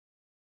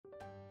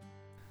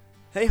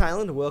Hey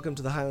Highland, welcome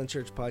to the Highland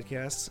Church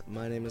Podcast.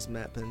 My name is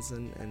Matt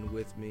Pinson, and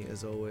with me,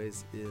 as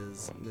always,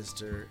 is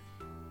Mr.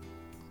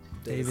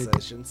 David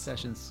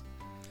Sessions.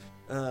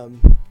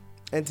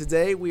 And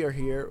today we are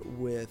here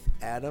with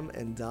Adam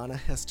and Donna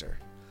Hester.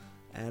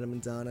 Adam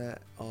and Donna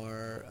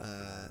are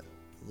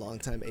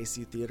longtime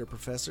AC theater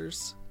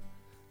professors.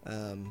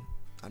 I'm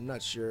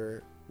not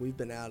sure. We've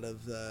been out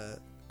of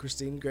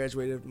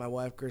my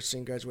wife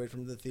Christine graduated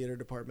from the theater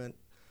department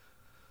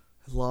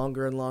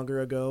longer and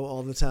longer ago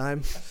all the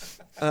time.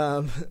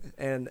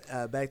 And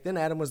back then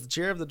Adam was the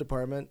chair of the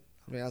department.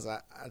 I mean,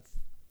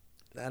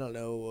 I don't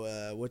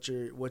know what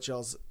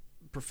y'all's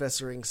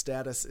professoring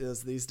status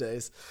is these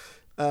days.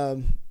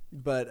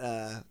 But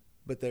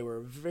they were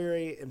a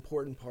very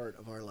important part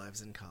of our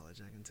lives in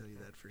college. I can tell you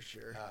that for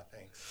sure.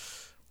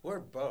 Thanks. We're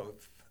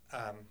both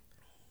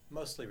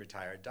mostly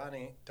retired.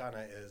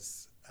 Donna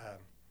is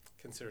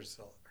considers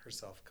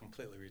herself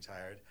completely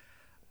retired.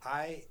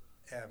 I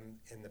am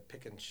in the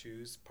pick and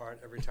choose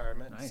part of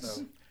retirement. Nice.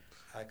 So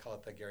I call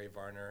it the Gary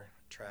Varner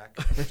track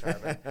of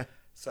retirement.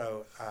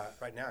 So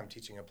right now I'm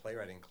teaching a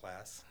playwriting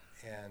class,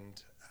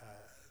 and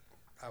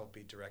I will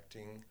be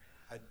directing.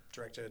 I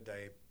directed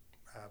a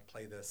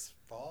play this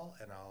fall,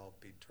 and I'll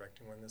be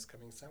directing one this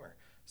coming summer.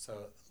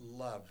 So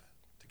love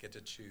to get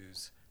to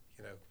choose,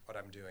 what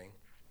I'm doing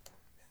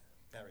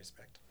in that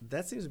respect.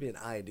 That seems to be an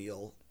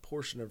ideal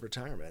portion of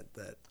retirement.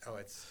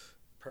 It's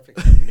perfect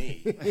for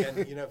me.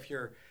 And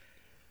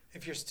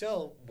if you're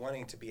still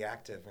wanting to be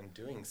active and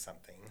doing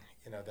something,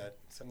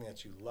 something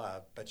that you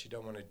love, but you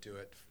don't want to do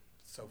it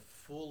so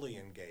fully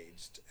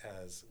engaged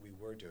as we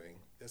were doing,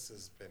 this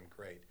has been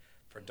great.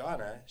 For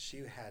Donna, she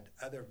had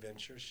other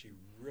ventures she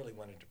really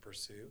wanted to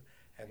pursue,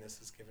 and this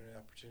has given her an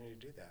opportunity to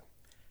do that.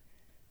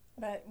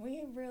 But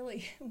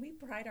we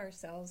pride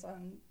ourselves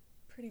on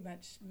pretty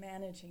much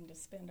managing to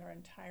spend our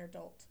entire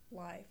adult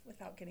life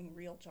without getting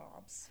real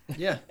jobs.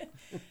 Yeah.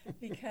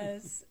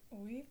 Because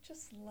we've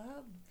just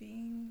loved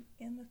being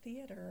in the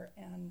theater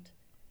and,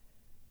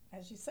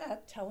 as you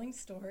said, telling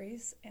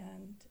stories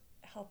and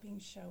helping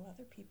show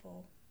other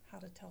people how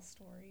to tell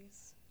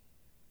stories.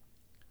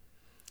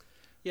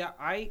 Yeah,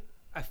 I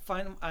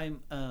find I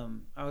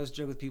always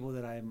joke with people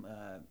that I'm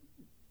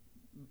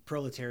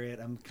proletariat.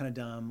 I'm kind of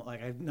dumb.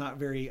 Like, I'm not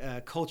very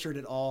cultured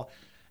at all.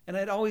 And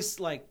I'd always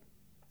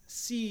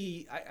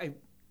I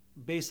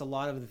base a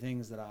lot of the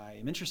things that I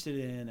am interested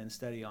in and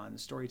study on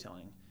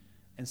storytelling.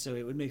 And so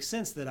it would make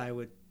sense that I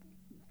would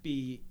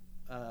be,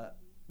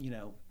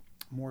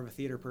 more of a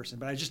theater person.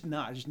 But I just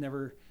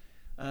never,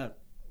 I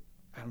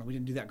don't know, we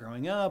didn't do that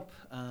growing up.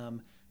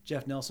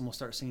 Jeff Nelson will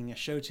start singing a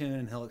show tune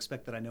and he'll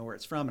expect that I know where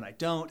it's from, and I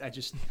don't.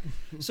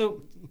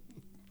 So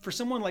for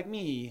someone like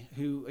me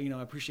who,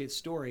 appreciates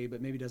story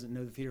but maybe doesn't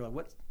know the theater,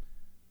 like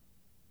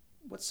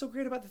what's so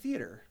great about the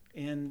theater?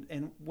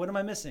 And what am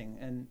I missing?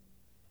 And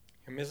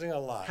you're missing a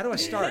lot. How do I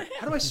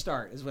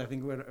start? Is what I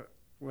think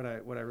what I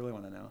really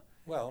want to know.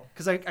 Well,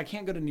 because I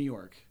can't go to New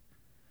York.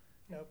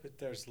 No, but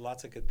there's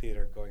lots of good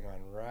theater going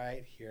on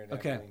right here in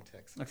Abilene,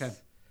 Texas. Okay.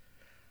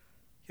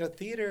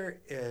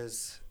 Theater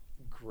is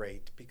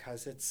great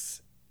because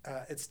it's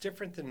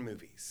different than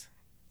movies,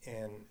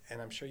 and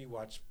I'm sure you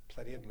watch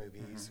plenty of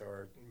movies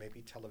or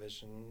maybe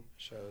television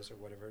shows or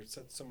whatever.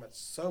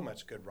 So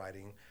much good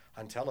writing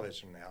on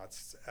television now.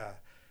 It's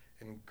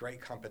in great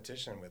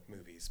competition with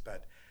movies,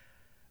 but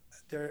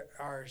there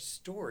are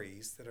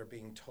stories that are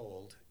being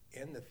told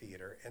in the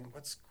theater, and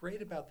what's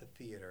great about the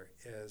theater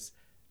is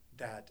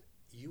that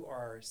you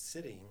are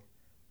sitting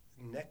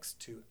next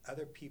to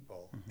other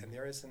people, and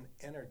there is an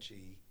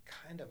energy,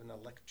 kind of an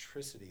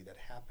electricity that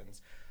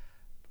happens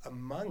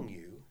among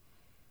you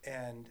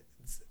and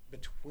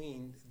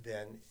between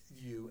then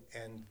you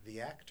and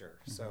the actor.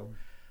 So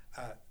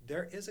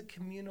there is a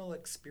communal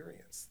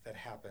experience that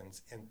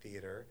happens in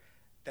theater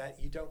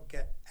that you don't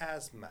get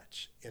as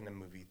much in a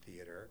movie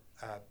theater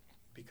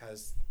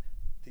because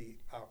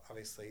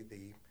obviously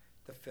the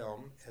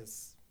film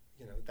is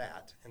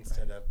that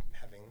instead of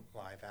having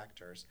live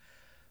actors.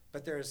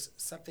 But there's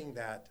something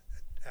that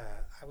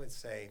I would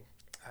say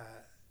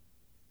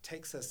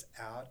takes us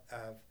out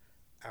of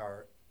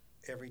our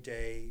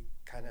everyday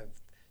kind of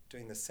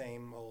doing the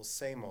same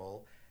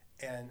old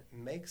and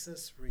makes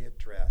us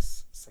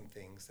readdress some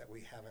things that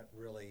we haven't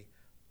really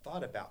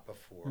thought about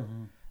before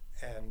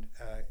and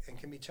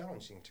can be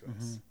challenging to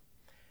us.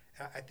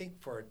 I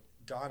think for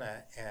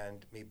Donna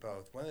and me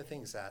both, one of the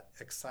things that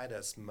excite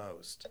us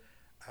most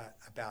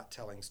about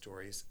telling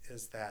stories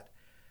is that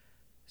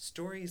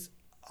stories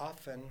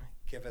often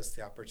give us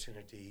the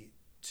opportunity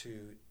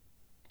to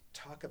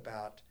talk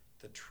about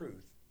the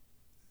truth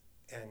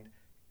and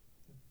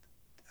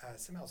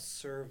somehow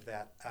serve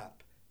that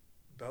up,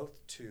 both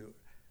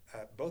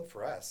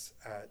for us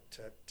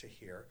to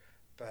hear,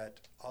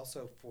 but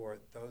also for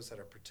those that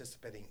are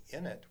participating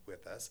in it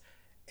with us,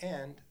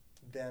 and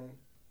then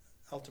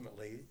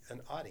ultimately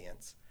an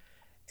audience.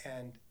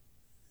 And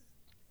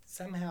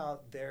somehow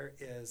there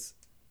is,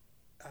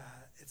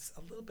 it's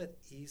a little bit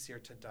easier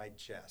to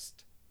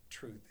digest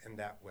truth in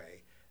that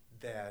way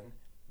than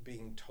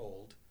being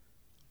told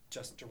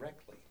just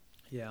directly.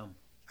 Yeah.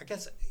 I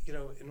guess, in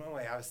one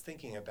way, I was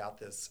thinking about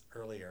this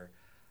earlier.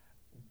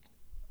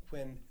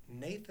 When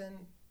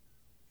Nathan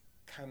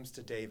comes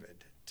to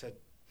David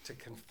to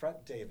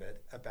confront David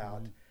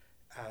about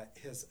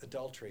his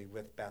adultery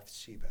with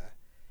Bathsheba,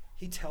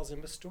 he tells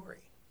him a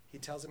story. He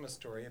tells him a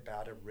story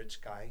about a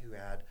rich guy who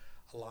had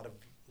a lot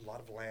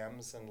of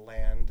lambs and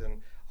land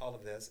and all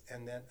of this,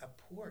 and then a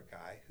poor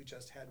guy who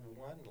just had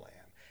one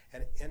lamb.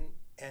 And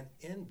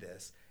in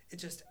this,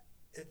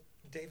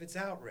 David's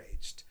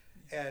outraged,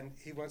 and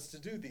he wants to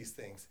do these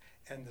things.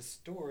 And the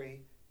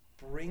story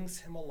brings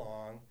him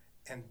along,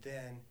 and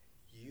then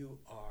you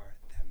are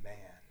the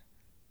man.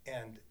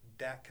 And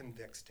that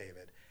convicts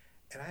David.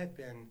 And I have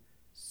been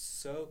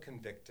so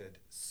convicted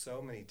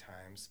so many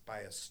times by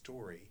a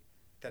story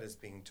that is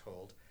being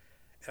told.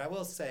 And I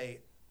will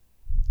say,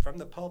 from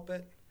the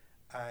pulpit,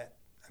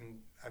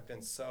 I've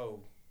been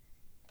so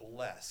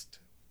blessed.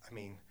 I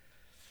mean,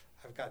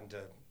 I've gotten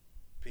to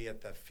be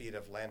at the feet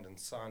of Landon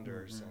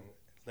Saunders and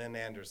Lynn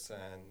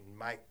Anderson,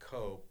 Mike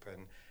Cope,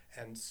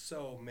 and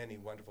so many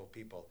wonderful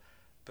people.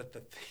 But the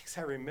things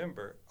I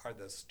remember are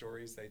the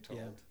stories they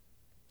told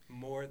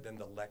more than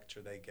the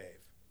lecture they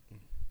gave.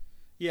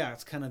 Yeah,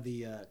 it's kind of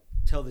the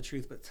tell the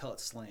truth but tell it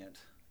slant.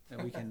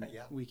 And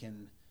we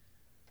can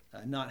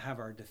not have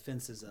our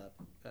defenses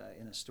up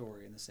in a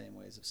story in the same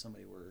way as if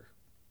somebody were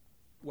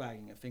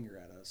wagging a finger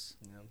at us.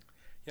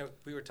 Yeah.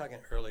 We were talking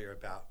earlier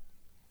about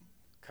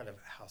kind of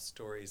how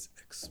stories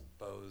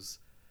expose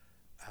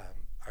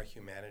our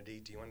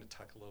humanity. Do you want to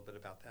talk a little bit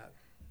about that?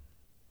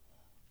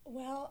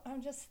 Well,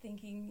 I'm just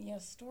thinking,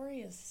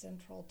 story is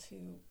central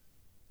to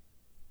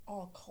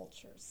all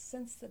cultures.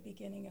 Since the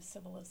beginning of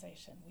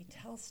civilization, we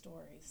tell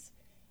stories.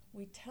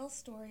 We tell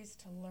stories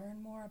to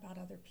learn more about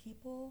other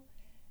people,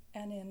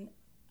 and in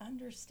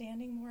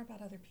understanding more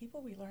about other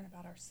people, we learn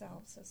about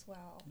ourselves as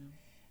well.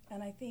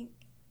 And I think,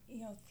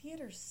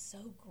 theater's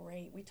so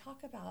great. We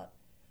talk about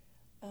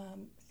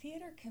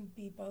theater can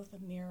be both a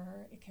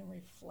mirror, it can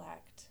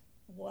reflect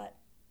what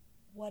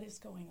is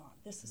going on.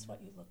 This is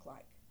what you look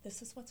like.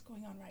 This is what's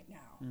going on right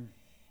now.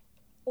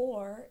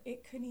 Or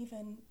it can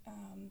even,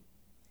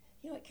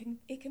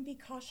 it can be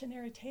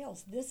cautionary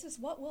tales. This is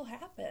what will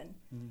happen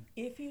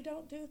if you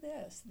don't do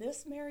this.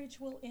 This marriage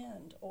will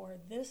end, or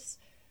this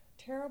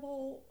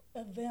terrible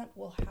event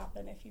will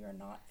happen if you are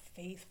not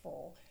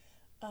faithful.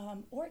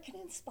 Or it can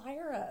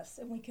inspire us,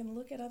 and we can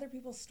look at other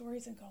people's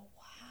stories and go,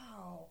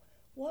 wow,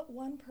 what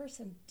one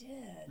person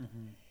did.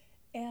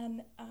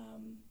 And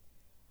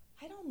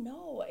I don't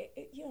know,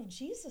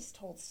 Jesus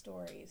told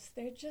stories.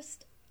 They're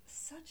just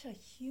such a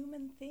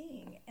human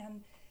thing.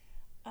 And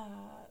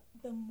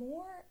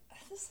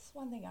this is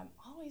one thing I'm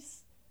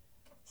always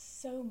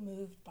so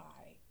moved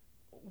by.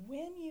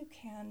 When you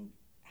can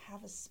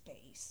have a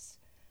space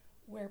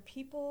where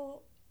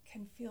people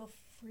can feel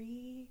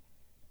free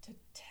to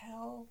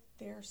tell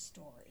their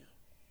story,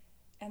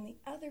 and the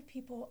other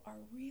people are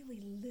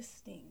really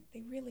listening.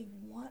 They really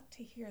want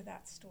to hear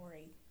that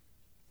story.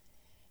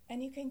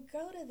 And you can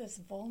go to this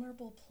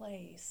vulnerable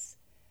place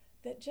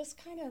that just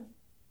kind of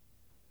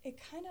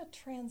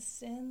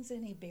transcends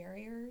any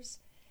barriers.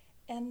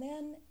 And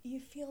then you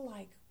feel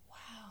like,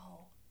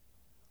 wow,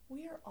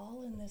 we are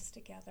all in this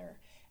together.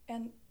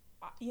 And,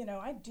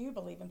 I do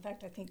believe, in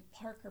fact, I think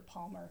Parker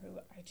Palmer, who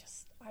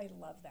I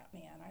love that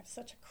man. I have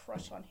such a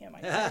crush on him.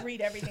 I read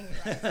everything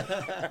he writes.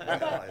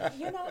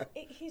 But,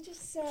 he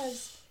just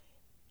says,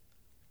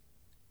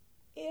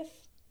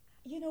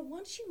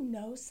 once you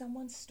know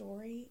someone's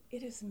story,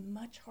 it is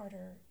much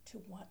harder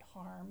to want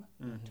harm,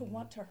 to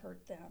want to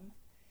hurt them.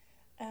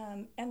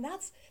 And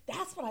that's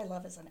what I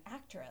love as an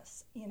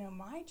actress.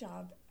 My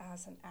job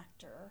as an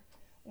actor,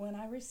 when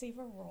I receive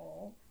a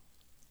role,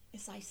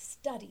 is I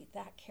study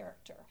that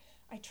character.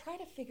 I try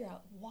to figure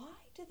out, why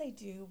do they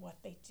do what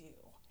they do?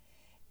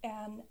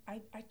 And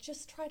I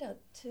just try to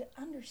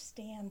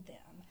understand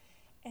them.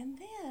 And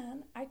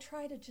then I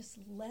try to just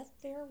let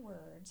their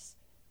words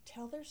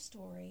tell their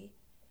story,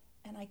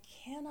 and I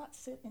cannot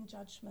sit in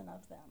judgment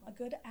of them. A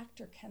good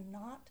actor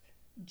cannot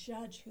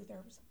judge who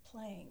they're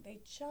playing.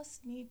 They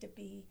just need to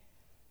be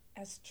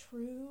as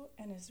true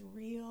and as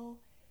real.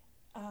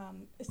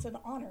 It's an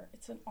honor.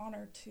 It's an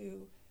honor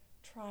to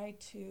try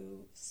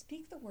to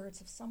speak the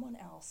words of someone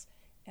else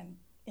and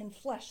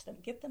enflesh them,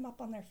 get them up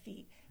on their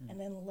feet, and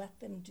then let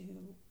them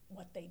do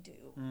what they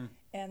do.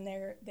 And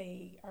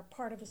they are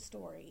part of a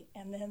story.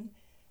 And then,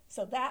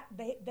 so that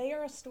they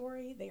are a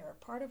story, they are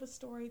a part of a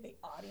story. The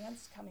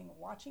audience coming and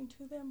watching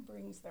to them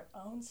brings their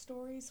own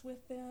stories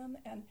with them.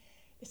 And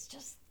it's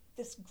just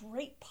this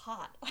great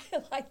pot.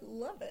 I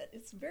love it.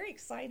 It's very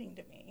exciting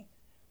to me.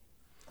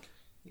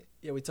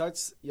 Yeah,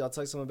 y'all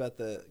talked some about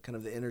the kind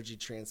of the energy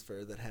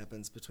transfer that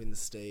happens between the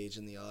stage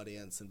and the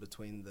audience and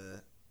between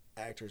the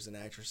actors and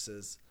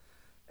actresses.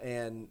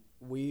 And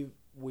we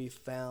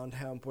found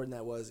how important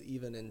that was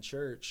even in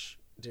church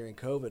during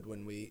COVID,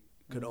 when we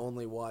could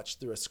only watch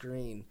through a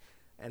screen,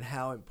 and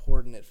how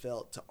important it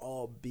felt to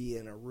all be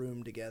in a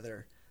room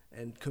together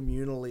and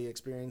communally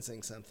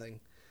experiencing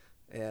something.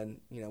 And,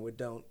 we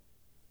don't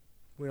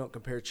We don't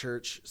compare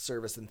church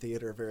service and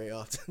theater very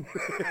often.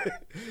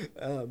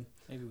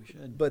 Maybe we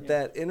should. But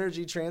that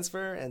energy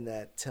transfer and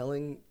that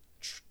telling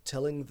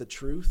the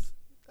truth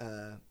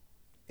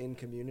in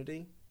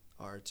community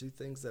are two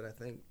things that I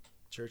think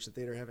church and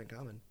theater have in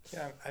common.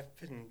 Yeah, I've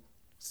been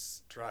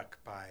struck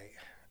by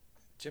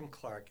Jim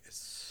Clark is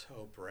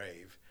so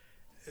brave.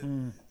 I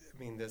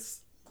mean,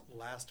 this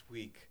last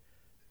week,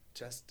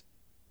 just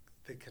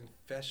the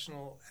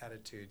confessional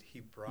attitude he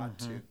brought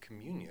to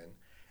communion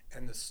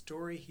and the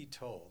story he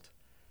told,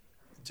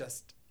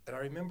 and I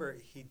remember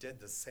he did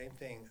the same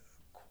thing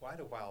quite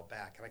a while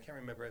back, and I can't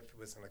remember if it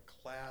was in a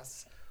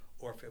class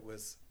or if it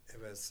was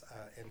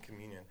in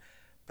communion,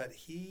 but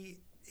he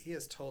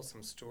has told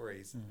some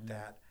stories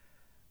that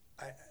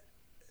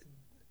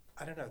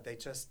I don't know,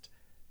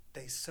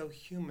 they so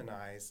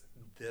humanize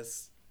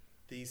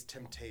these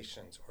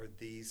temptations or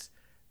these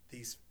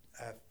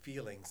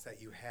feelings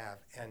that you have,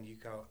 and you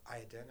go, I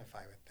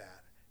identify with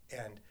that,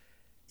 and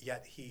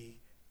yet he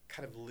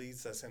kind of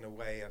leads us in a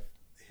way of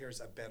here's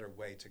a better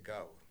way to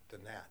go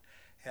than that,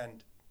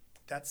 and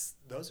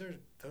those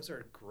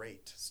are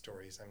great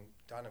stories. And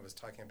Donna was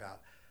talking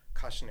about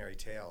cautionary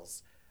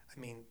tales. I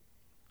mean,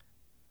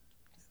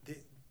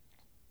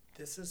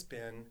 this has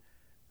been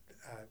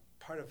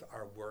part of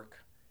our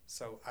work.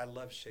 So I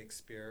love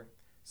Shakespeare.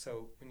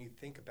 So when you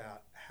think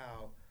about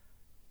how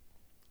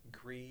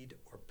greed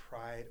or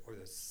pride or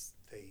the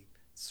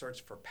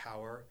search for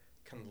power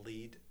can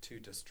lead to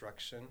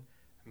destruction,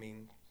 I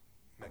mean,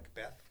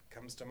 Macbeth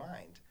comes to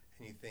mind,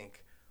 and you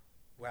think,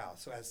 wow.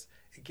 So as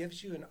it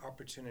gives you an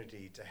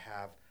opportunity to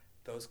have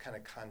those kind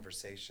of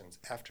conversations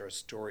after a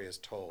story is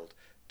told,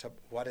 to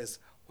what is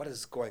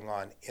going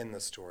on in the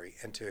story,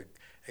 and to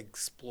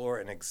explore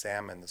and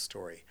examine the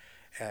story.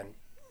 And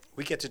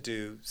we get to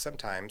do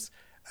sometimes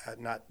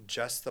not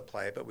just the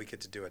play, but we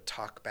get to do a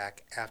talk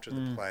back after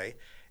the play,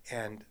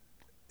 and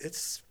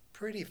it's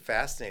pretty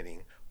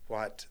fascinating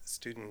what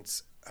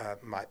students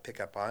might pick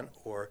up on,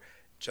 or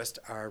just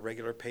our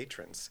regular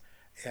patrons.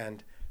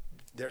 And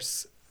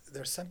there's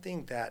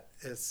something that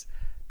is,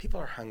 people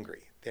are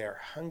hungry.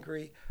 They're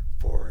hungry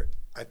for,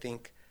 I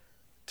think,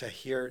 to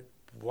hear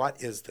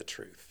what is the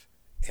truth,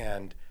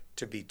 and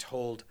to be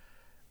told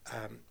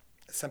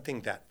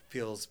something that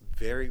feels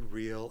very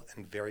real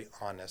and very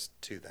honest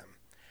to them.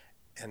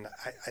 And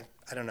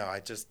I don't know, I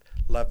just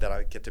love that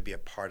I get to be a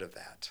part of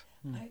that.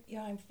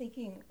 I'm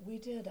thinking we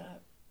did a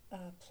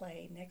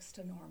play, Next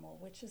to Normal,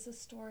 which is a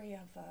story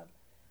of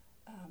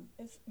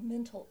it's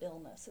mental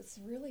illness. It's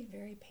really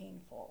very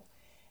painful.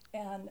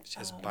 And she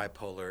has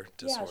bipolar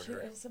disorder.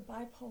 Yeah, she is a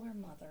bipolar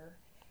mother.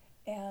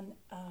 And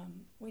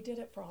we did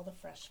it for all the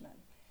freshmen.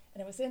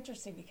 And it was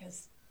interesting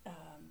because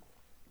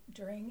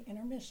during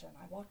intermission,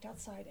 I walked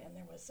outside and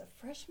there was a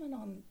freshman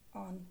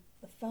on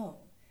the phone.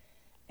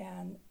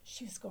 And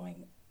she was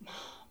going, Mom,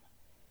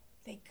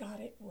 they got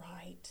it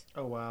right.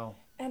 Oh, wow.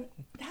 And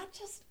that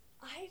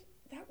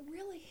that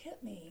really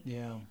hit me.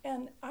 Yeah.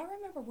 And I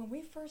remember when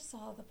we first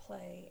saw the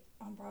play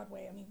on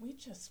Broadway, I mean, we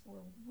just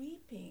were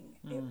weeping.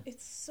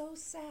 It's so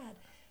sad.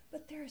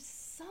 But there's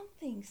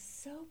something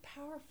so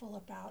powerful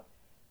about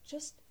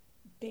just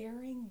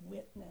bearing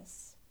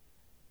witness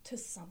to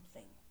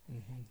something.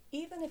 Mm-hmm.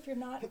 Even if you're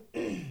not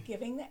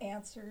giving the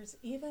answers,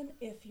 even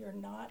if you're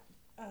not,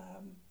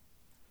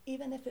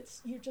 even if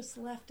you're just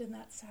left in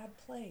that sad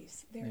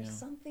place, there's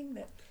something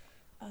that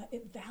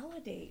it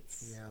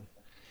validates. Yeah.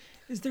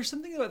 Is there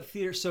something about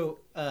theater? So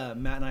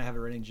Matt and I have a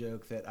running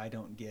joke that I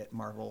don't get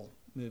Marvel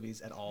movies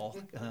at all.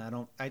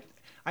 I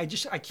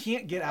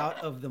can't get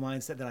out of the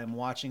mindset that I'm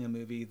watching a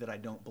movie that I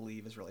don't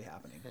believe is really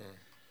happening.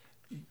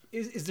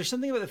 Is there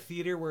something about the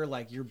theater where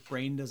like your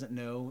brain doesn't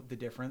know the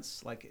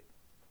difference? Like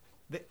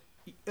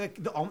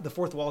the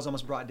fourth wall is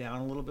almost brought down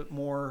a little bit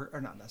more,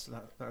 or not? That's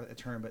not a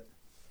term, but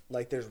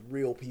like there's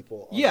real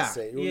people on the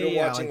stage. You're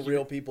watching like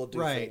real people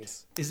do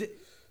things. Is it?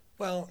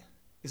 Well,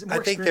 is it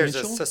more I think there's a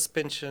experiential?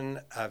 Suspension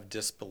of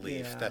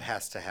disbelief that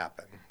has to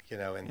happen,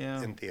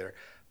 in theater.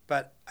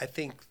 But I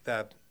think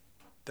the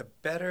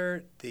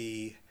better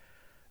the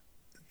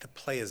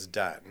play is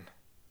done,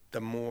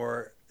 the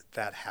more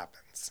that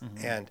happens.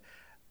 Mm-hmm. And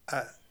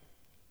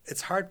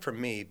it's hard for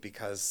me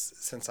because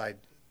since I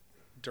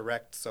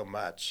direct so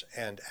much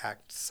and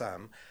act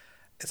some,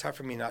 it's hard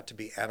for me not to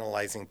be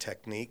analyzing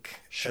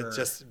technique. Sure.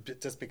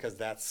 Just because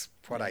that's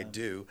what I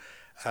do,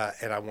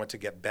 and I want to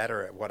get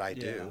better at what I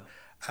do.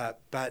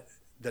 But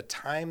the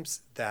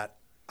times that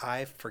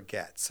I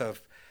forget. So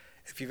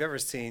if you've ever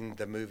seen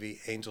the movie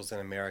Angels in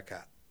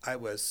America, I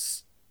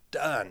was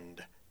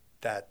stunned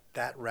that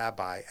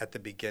rabbi at the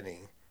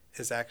beginning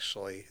is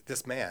actually,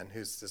 this man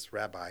who's this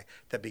rabbi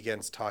that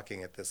begins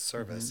talking at this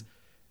service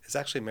is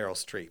actually Meryl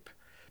Streep,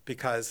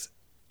 because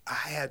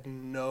I had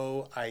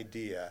no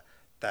idea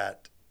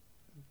that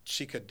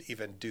she could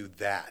even do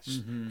that.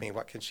 I mean,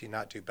 what can she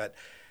not do? But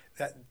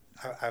that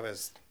I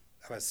was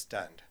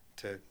stunned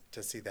to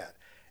see that.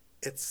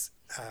 It's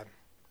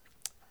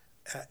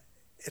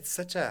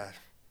such a,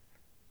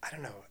 I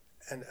don't know,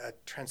 a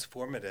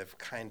transformative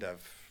kind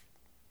of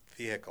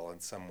vehicle in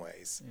some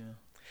ways.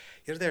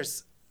 Yeah.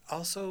 There's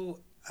also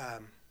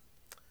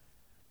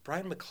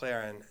Brian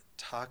McLaren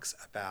talks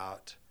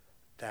about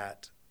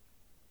that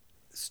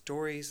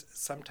stories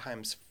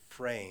sometimes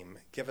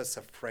give us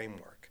a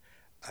framework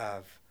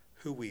of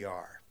who we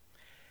are.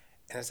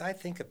 And as I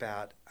think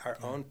about our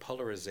own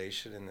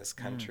polarization in this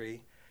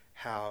country,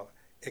 how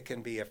it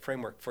can be a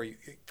framework for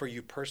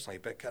you personally,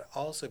 but it can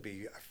also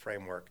be a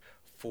framework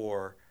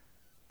for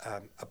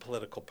a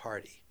political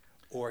party,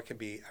 or it can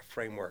be a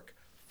framework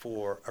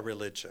for a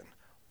religion,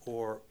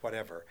 or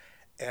whatever.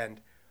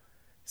 And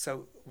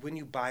so when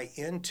you buy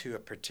into a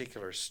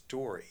particular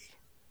story,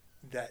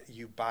 that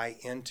you buy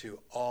into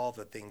all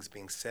the things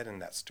being said in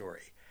that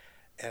story.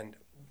 And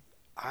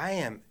I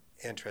am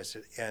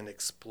interested in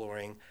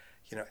exploring,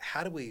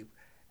 how do we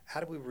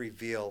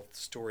reveal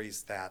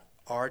stories that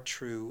are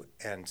true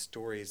and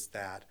stories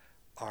that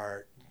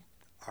are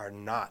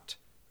not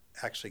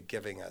actually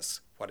giving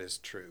us what is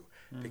true,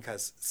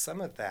 because some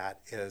of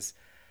that is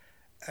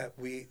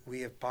we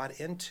have bought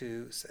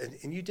into,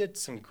 and you did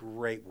some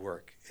great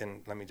work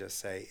in, let me just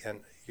say, in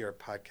your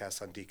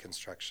podcast on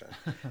deconstruction,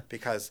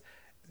 because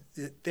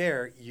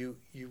there you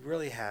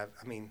really have,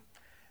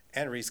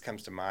 Anna Reese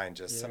comes to mind,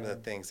 just some of the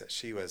things that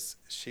she was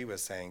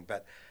saying,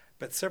 but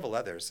several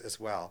others as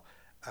well,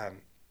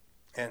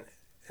 and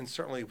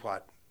certainly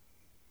what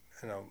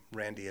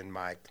Randy and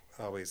Mike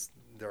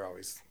they're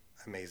always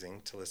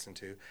amazing to listen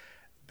to,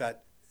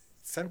 but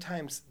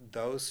sometimes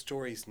those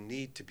stories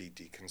need to be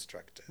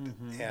deconstructed,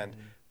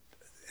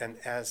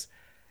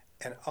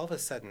 and all of a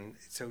sudden,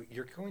 so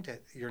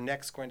you're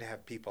next going to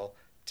have people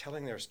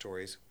telling their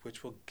stories,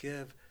 which will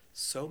give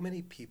so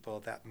many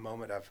people that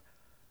moment of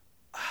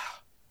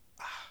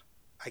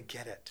I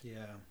get it.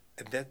 Yeah.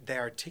 And that they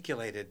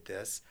articulated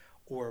this,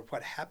 or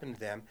what happened to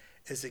them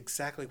is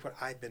exactly what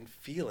I've been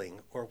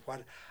feeling, or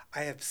what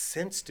I have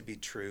sensed to be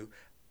true,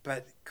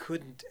 but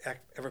couldn't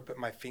ever put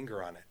my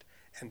finger on it.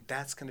 And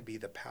that's going to be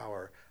the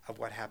power of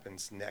what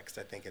happens next,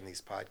 I think, in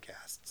these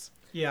podcasts.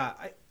 Yeah,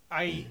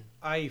 I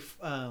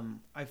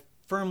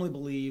firmly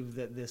believe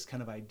that this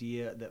kind of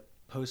idea that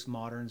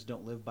postmoderns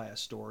don't live by a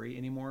story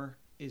anymore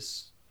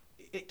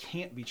it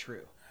can't be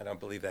true. I don't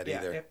believe that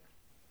either.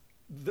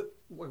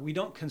 We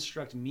don't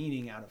construct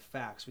meaning out of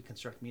facts. We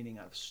construct meaning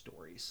out of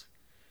stories.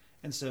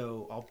 And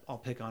so I'll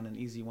pick on an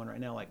easy one right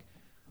now. Like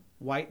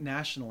white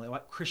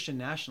Christian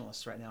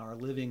nationalists right now are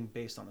living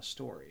based on a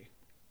story.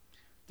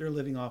 They're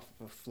living off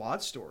of a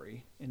flawed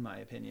story, in my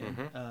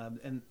opinion.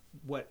 And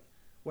what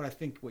I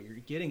think what you're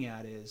getting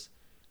at is,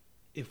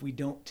 if we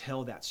don't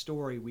tell that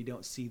story, we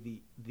don't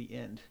see the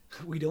end.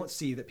 We don't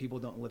see that people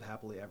don't live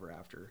happily ever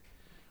after.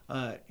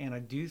 And I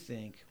do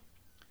think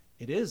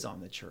it is on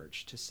the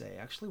church to say,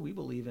 actually, we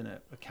believe in a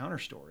counter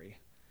story.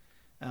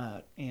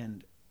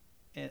 And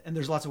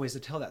there's lots of ways to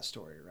tell that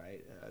story,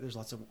 right? There's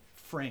lots of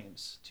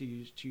frames, to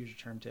use your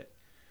term, to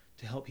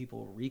help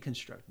people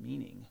reconstruct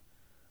meaning.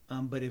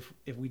 But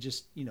if we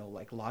just,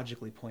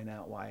 logically point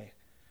out why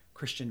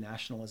Christian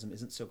nationalism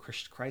isn't so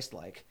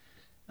Christ-like,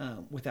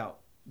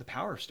 without the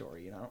power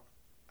story,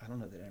 I don't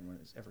know that anyone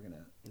is ever going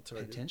to pay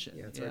attention.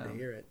 It's hard to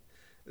hear it.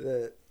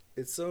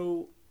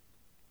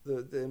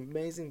 The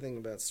amazing thing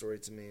about story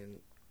to me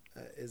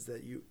is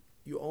that you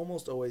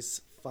almost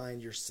always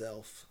find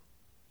yourself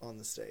on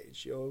the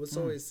stage. You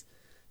always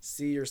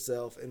see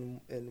yourself in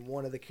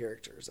one of the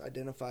characters,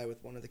 identify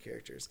with one of the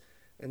characters.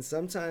 And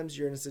sometimes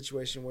you're in a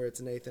situation where it's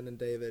Nathan and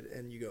David,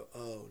 and you go,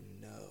 "Oh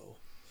no,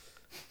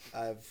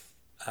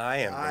 I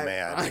am the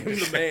man. I'm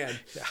the man."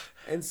 Yeah.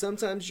 And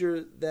sometimes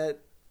you're that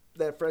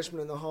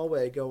freshman in the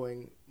hallway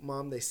going,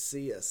 "Mom, they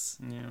see us."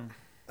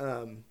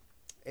 Yeah.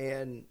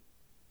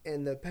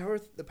 And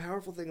the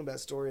powerful thing about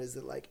story is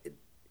that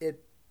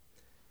it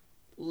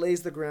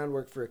lays the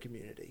groundwork for a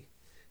community.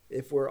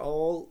 If we're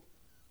all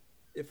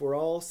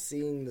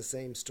seeing the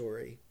same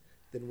story,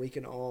 then we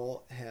can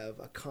all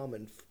have a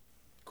common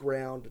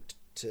ground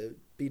to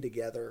be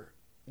together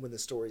when the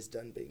story's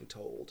done being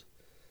told.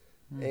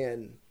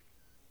 And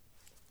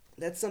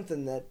that's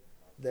something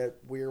that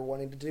we're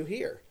wanting to do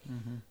here.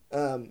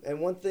 And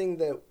one thing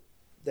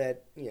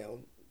that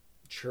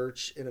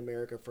church in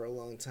America for a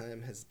long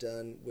time has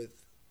done with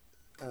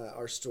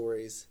our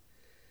stories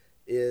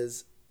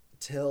is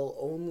tell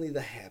only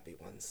the happy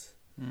ones,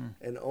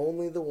 and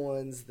only the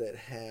ones that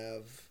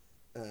have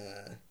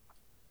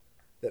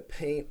that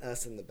paint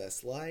us in the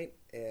best light,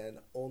 and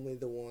only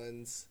the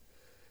ones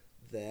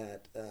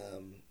that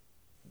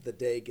the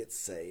day gets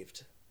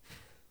saved.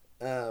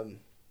 And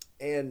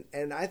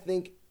I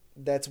think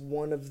that's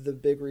one of the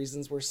big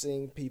reasons we're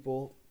seeing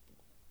people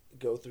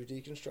go through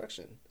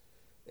deconstruction,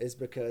 is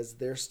because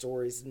their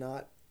story's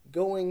not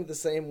going the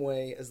same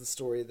way as the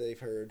story they've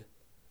heard,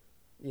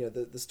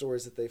 the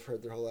stories that they've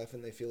heard their whole life,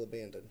 and they feel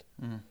abandoned.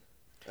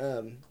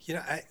 I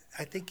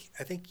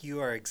think you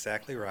are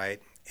exactly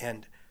right.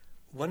 And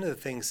one of the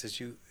things is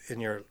when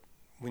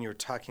you were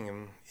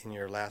talking in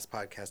your last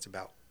podcast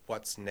about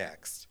what's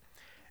next,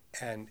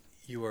 and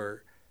you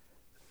were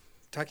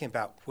talking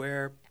about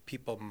where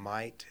people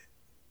might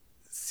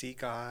see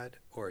God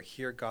or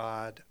hear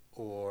God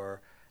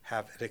or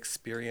have an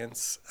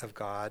experience of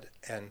God,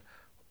 and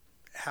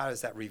how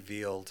is that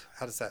revealed?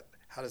 How does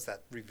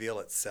that reveal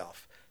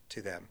itself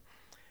to them?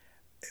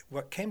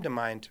 What came to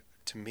mind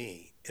to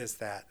me is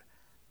that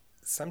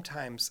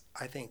sometimes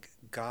I think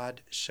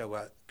God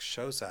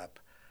shows up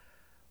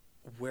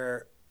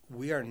where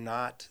we are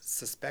not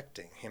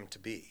suspecting him to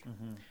be.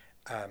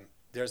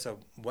 There's a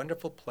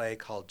wonderful play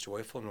called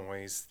Joyful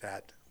Noise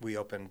that we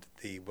opened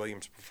the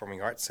Williams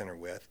Performing Arts Center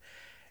with.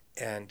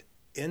 And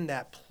in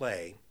that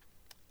play,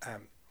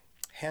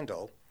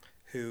 Handel,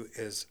 who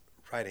is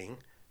writing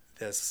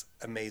this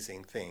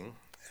amazing thing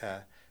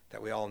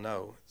that we all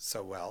know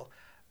so well,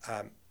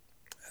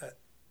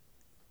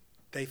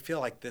 they feel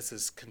like this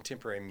is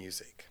contemporary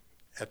music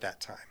at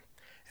that time.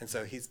 And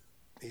so he's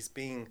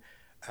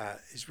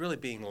really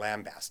being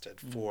lambasted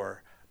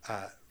for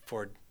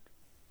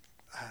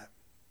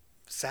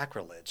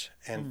sacrilege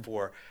and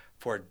for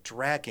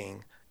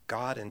dragging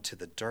God into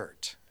the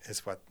dirt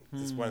is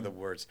one of the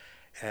words.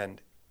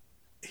 And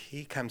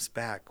he comes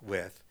back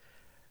with,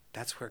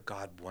 that's where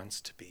God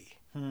wants to be,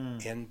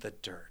 in the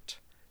dirt,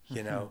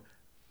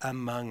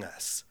 among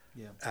us,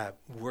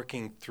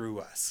 working through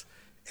us.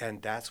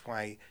 And that's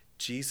why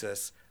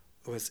Jesus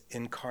was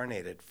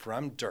incarnated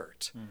from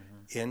dirt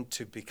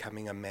into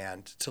becoming a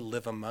man to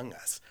live among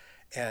us.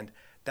 And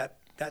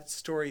that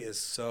story is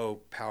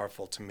so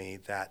powerful to me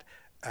that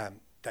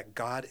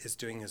God is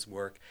doing his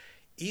work,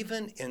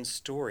 even in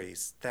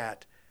stories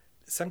that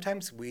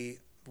sometimes we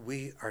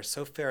are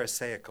so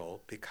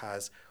pharisaical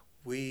because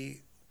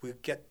we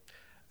get.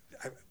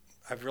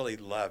 I've really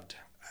loved.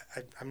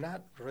 I'm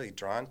not really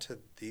drawn to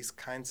these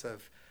kinds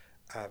of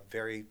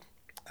very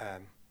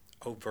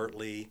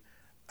overtly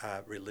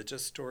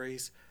religious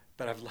stories,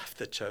 but I've loved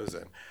The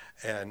Chosen,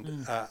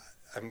 and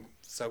I'm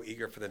so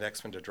eager for the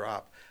next one to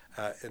drop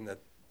in the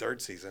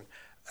third season.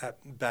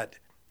 But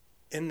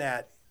in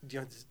that,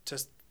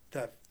 just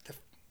the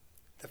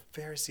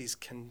Pharisees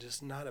can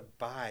just not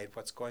abide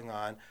what's going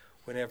on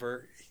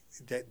whenever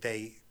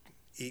they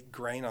eat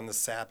grain on the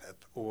Sabbath,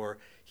 or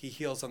he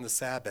heals on the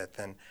Sabbath,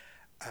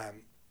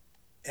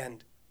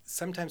 and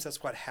sometimes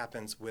that's what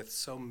happens with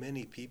so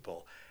many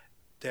people.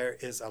 There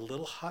is a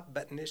little hot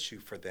button issue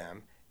for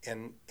them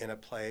in a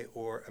play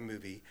or a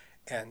movie,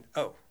 and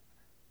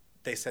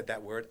they said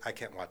that word, I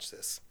can't watch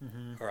this,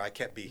 or I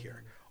can't be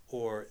here,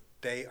 or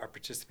they are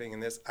participating in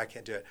this, I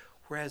can't do it.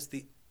 Whereas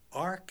the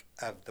arc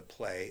of the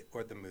play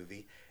or the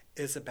movie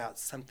is about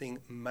something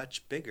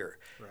much bigger.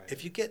 Right.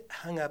 If you get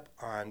hung up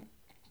on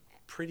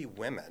pretty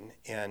women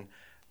in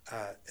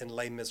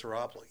Les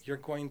Miserables, you're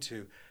going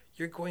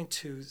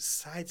to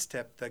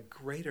sidestep the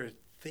greater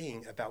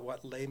thing about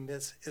what Les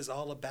Mis is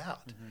all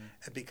about,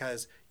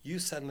 because you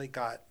suddenly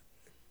got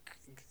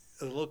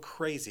a little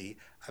crazy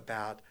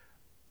about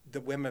the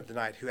women of the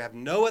night who have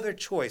no other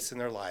choice in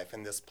their life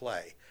in this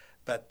play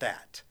but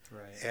that.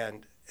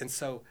 Right. And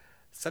so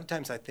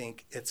sometimes I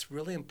think it's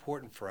really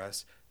important for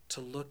us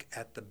to look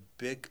at the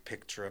big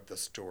picture of the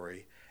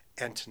story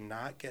and to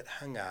not get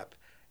hung up,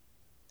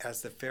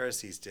 as the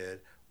Pharisees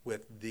did,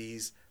 with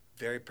these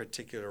very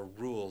particular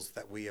rules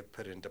that we have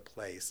put into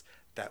place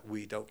that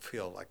we don't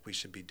feel like we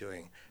should be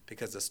doing,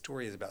 because the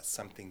story is about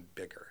something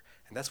bigger.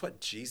 And that's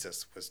what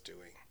Jesus was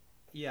doing.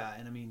 Yeah,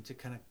 and I mean, to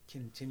kind of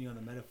continue on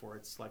the metaphor,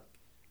 it's like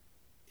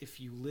if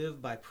you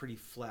live by pretty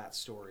flat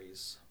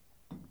stories,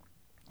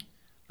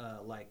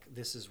 like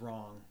this is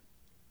wrong,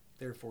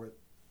 therefore,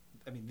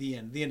 I mean, the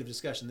end of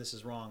discussion, this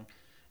is wrong,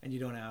 and you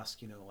don't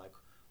ask, like,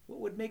 what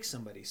would make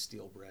somebody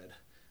steal bread?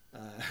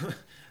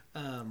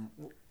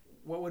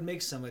 What would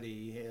make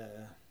somebody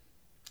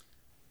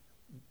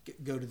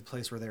go to the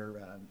place where they're,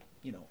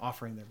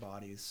 offering their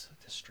bodies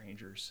to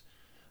strangers?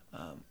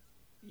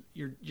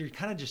 You're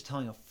kind of just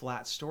telling a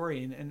flat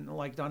story, and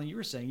like Donna, you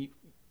were saying,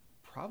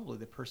 probably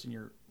the person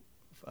you're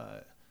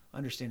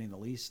understanding the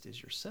least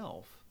is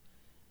yourself,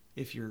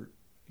 if you're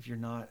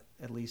not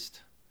at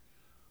least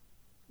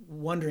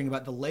wondering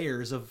about the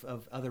layers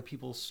of other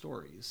people's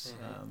stories.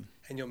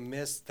 And you'll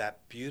miss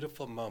that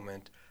beautiful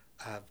moment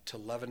of to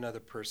love another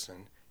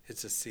person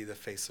is to see the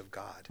face of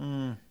God.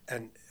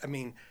 And I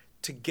mean,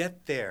 to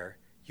get there,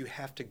 you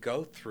have to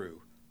go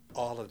through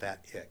all of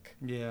that ick.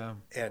 Yeah.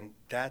 And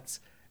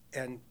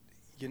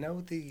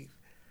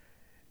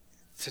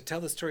to tell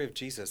the story of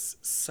Jesus,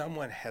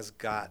 someone has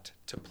got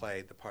to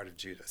play the part of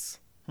Judas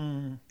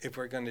if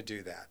we're going to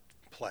do that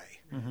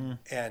play.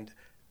 And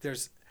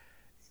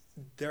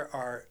there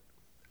are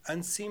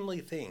unseemly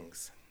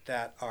things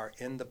that are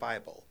in the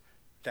Bible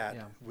that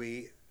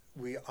we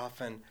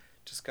often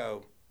just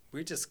go,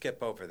 we just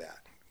skip over that.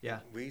 Yeah.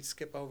 We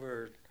skip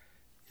over,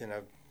 I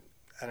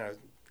don't know,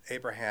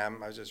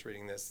 Abraham. I was just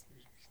reading this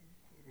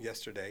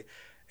yesterday.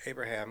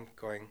 Abraham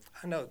going,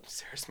 I know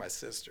Sarah's my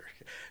sister.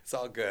 It's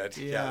all good.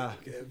 Yeah.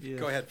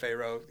 Go ahead,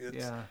 Pharaoh.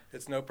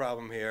 It's no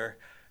problem here.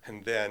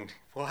 And then,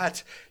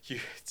 what?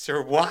 It's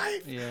your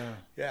wife? Yeah.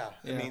 Yeah.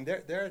 I mean,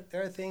 there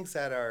are things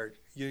that are,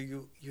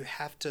 you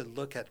have to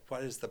look at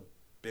what is the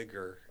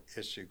bigger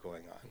issue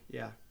going on.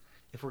 Yeah.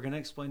 if we're going to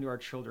explain to our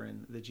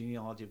children the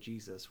genealogy of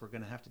Jesus, we're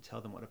going to have to tell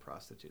them what a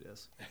prostitute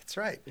is. That's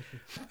right.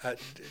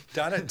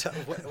 Donna,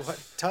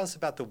 tell us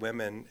about the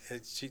women.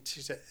 She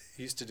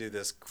used to do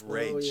this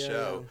great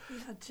show.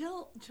 Yeah,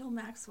 Jill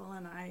Maxwell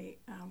and I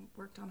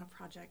worked on a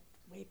project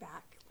way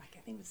back, like I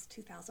think it was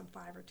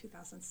 2005 or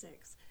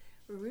 2006,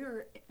 where we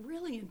were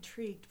really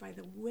intrigued by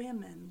the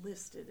women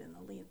listed in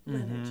the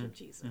lineage of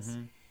Jesus.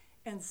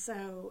 And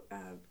so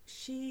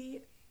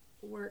she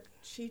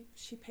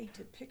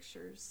painted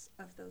pictures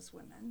of those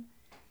women,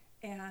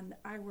 and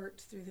I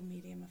worked through the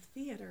medium of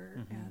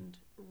theater and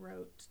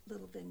wrote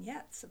little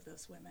vignettes of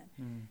those women.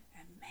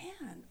 And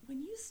man,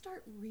 when you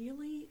start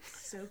really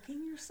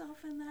soaking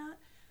yourself in that,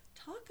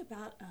 talk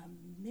about a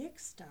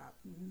mixed up,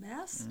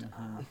 messed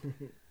up,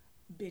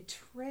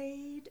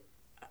 betrayed,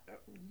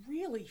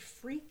 really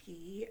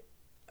freaky.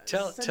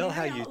 Tell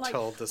how you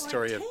told the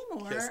story of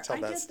Tamar. Yes, tell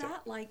I that did story.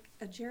 that like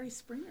a Jerry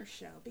Springer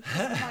show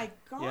because my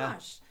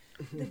gosh,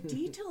 the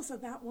details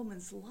of that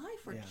woman's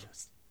life were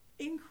just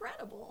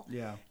incredible.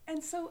 Yeah.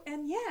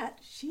 And yet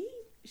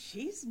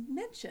she's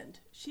mentioned.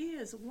 She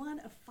is one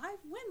of 5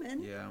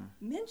 women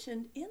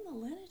mentioned in the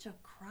lineage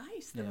of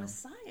Christ, the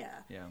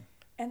Messiah. Yeah.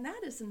 And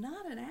that is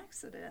not an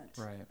accident.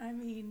 Right. I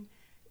mean,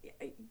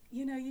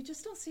 you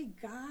just don't see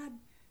God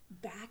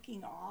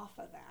backing off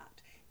of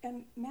that.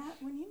 And Matt,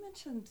 when you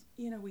mentioned,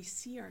 we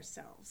see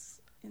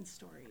ourselves in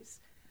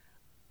stories,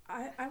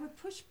 I would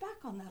push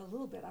back on that a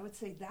little bit. I would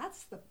say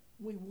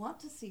we want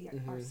to see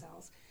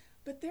ourselves,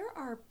 but there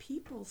are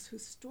peoples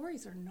whose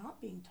stories are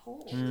not being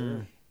told,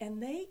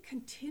 and they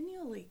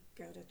continually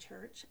go to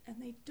church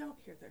and they don't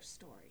hear their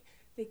story.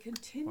 They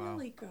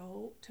continually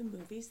go to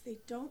movies, they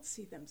don't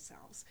see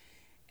themselves.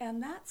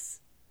 And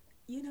that's,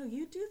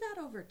 you do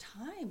that over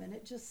time, and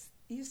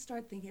you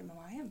start thinking, am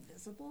I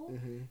invisible?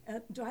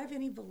 Do I have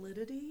any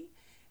validity?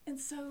 And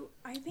so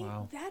I think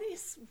that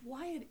is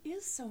why it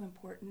is so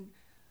important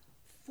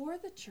for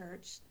the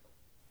church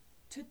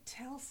to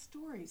tell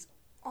stories,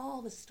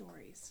 all the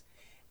stories.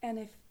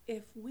 And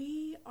if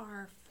we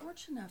are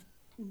fortunate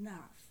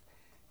enough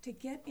to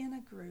get in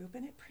a group,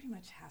 and it pretty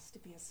much has to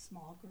be a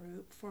small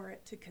group for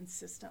it to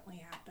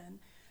consistently happen,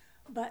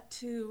 but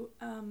to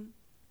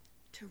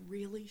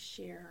really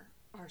share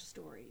our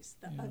stories,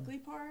 the ugly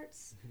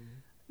parts,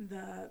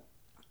 the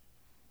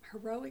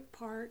heroic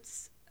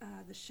parts,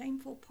 the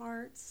shameful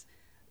parts,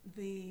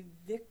 the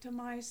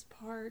victimized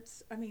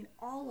parts,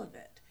 all of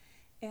it.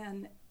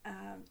 And,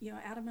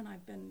 Adam and I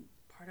have been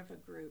part of a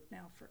group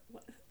now for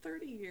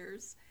 30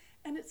 years,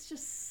 and it's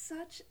just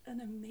such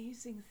an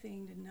amazing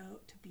thing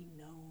to be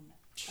known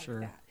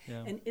like that.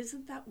 Yeah. And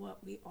isn't that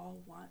what we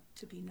all want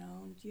to be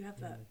known? Do you have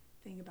the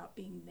thing about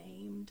being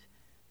named?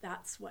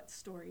 That's what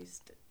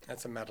stories do.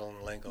 That's a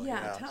Madeline L'Engle.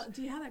 Yeah.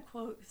 Do you have that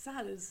quote?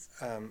 That is.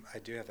 I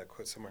do have that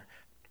quote somewhere.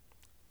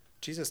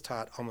 Jesus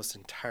taught almost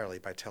entirely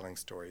by telling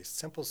stories,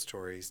 simple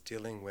stories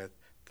dealing with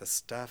the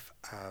stuff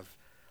of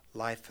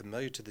life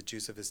familiar to the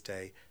Jews of his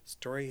day.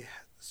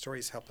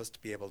 Stories help us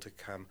to be able to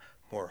become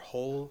more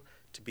whole,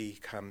 to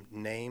become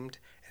named,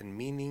 and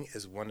meaning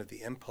is one of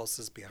the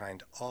impulses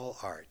behind all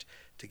art,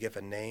 to give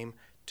a name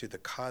to the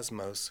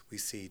cosmos we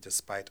see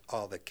despite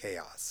all the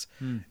chaos.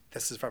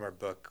 This is from her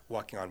book,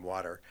 Walking on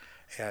Water,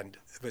 and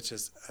which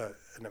is a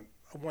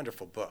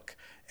wonderful book.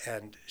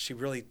 And she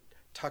really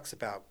talks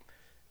about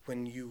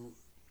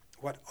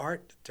what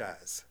art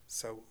does.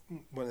 So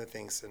one of the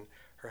things, and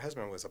her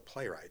husband was a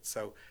playwright,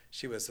 so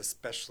she was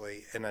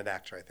especially, and an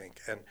actor, I think,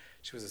 and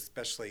she was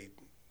especially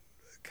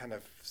kind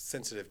of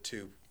sensitive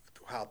to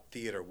how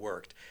theater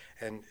worked.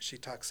 And she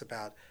talks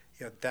about,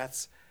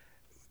 that's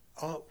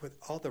all, with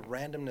all the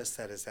randomness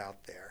that is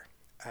out there,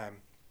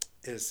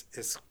 is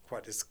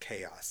what is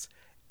chaos.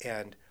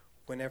 And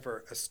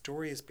whenever a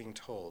story is being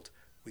told,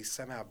 we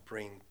somehow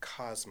bring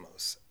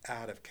cosmos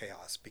out of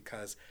chaos,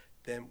 because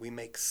then we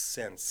make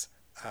sense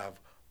of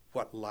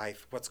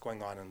what's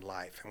going on in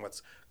life and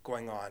what's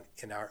going on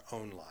in our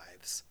own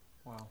lives.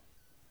 Wow.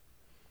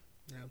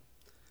 Yeah.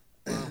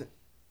 Wow.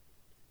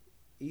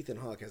 Ethan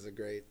Hawke has a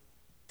great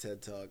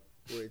TED Talk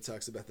where he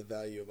talks about the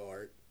value of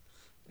art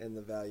and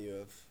the value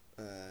of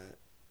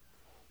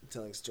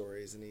telling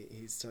stories, and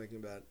he's talking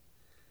about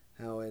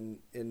how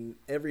in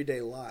everyday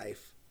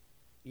life,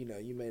 you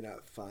may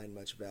not find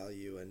much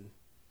value in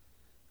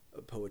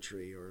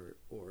poetry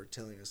or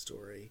telling a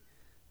story.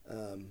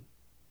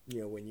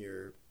 When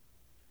you're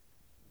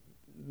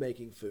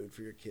making food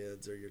for your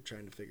kids or you're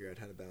trying to figure out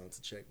how to balance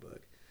a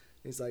checkbook.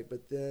 He's like,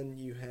 but then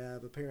you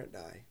have a parent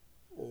die,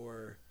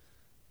 or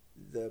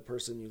the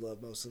person you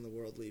love most in the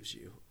world leaves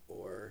you,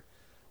 or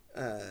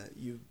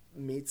you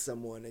meet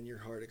someone and your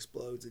heart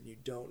explodes and you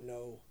don't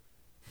know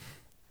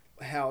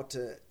how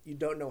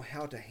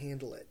to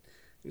handle it.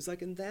 He's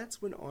like, and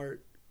that's when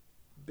art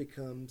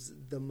becomes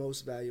the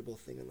most valuable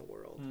thing in the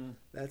world.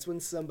 That's when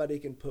somebody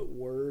can put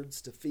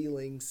words to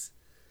feelings,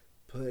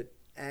 put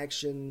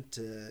action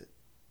to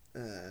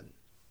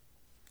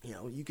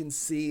you can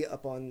see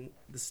up on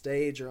the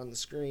stage or on the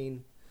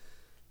screen,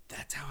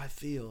 that's how I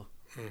feel.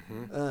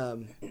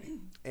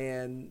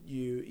 And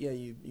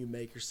you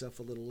make yourself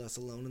a little less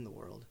alone in the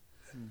world.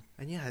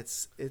 And yeah,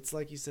 it's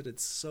like you said,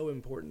 it's so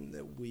important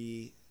that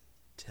we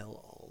tell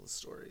all the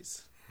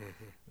stories,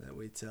 that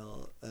we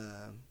tell,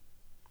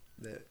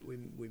 that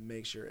we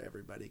make sure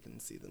everybody can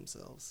see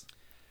themselves.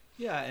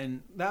 Yeah,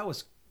 and that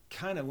was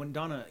kind of, when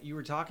Donna, you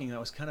were talking, that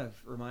was kind of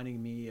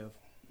reminding me of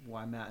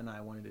why Matt and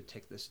I wanted to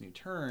take this new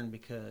turn,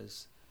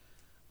 because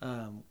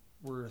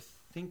we're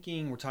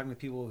talking to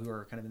people who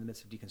are kind of in the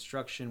midst of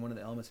deconstruction. One of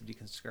the elements of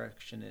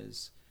deconstruction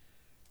is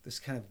this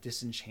kind of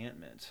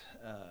disenchantment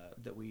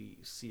that we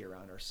see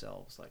around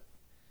ourselves. Like,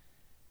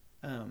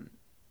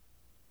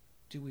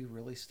 do we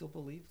really still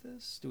believe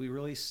this? Do we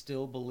really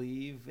still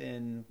believe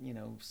in,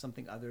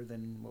 something other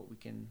than what we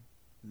can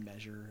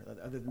measure,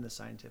 other than the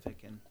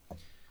scientific?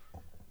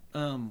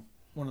 And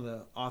one of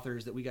the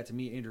authors that we got to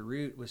meet, Andrew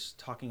Root, was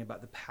talking about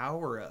the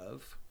power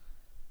of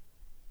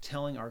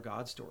telling our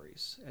God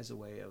stories as a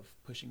way of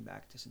pushing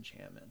back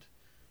disenchantment.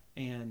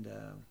 And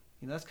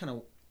that's kind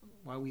of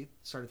why we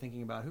started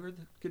thinking about who are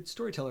the good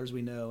storytellers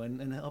we know,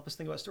 and help us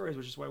think about stories,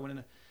 which is why I wanted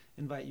to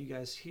invite you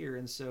guys here.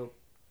 And so,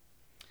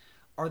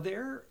 are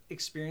there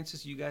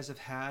experiences you guys have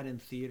had in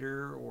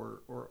theater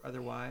or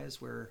otherwise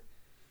where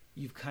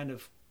you've kind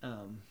of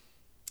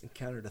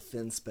encountered a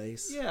thin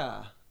space?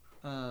 Yeah.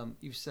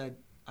 You've said,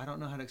 I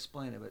don't know how to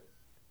explain it, but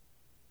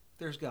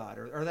there's God,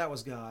 or that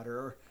was God,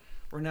 or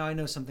now I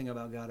know something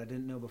about God I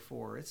didn't know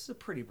before. It's a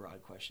pretty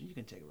broad question. You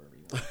can take it wherever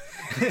you want.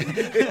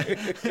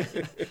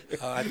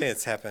 I think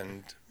it's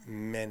happened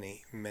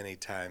many, many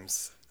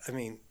times. I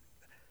mean,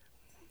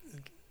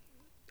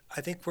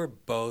 I think we're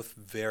both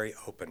very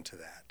open to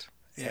that.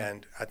 Yeah.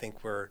 And I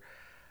think we're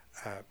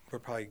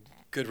probably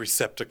good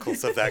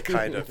receptacles of that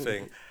kind of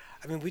thing.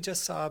 I mean, we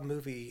just saw a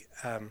movie,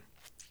 A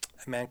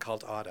Man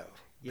Called Otto,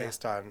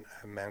 based on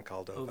A Man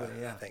Called Ova,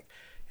 I think.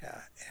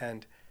 Yeah.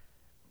 And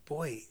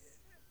boy,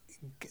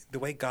 the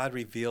way God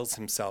reveals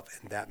himself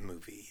in that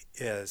movie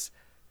is,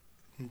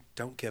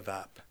 don't give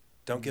up.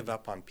 Don't give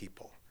up on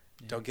people.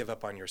 Yeah. Don't give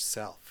up on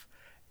yourself.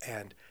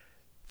 And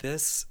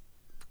this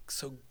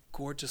so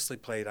gorgeously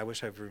played, I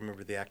wish I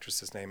remembered the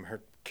actress's name.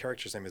 Her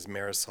character's name is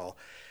Marisol.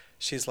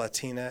 She's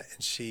Latina,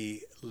 and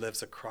she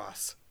lives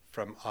across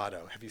from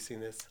Otto. Have you seen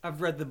this?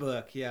 I've read the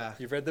book, yeah.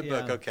 You've read the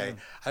book? Okay.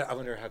 I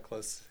wonder how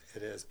close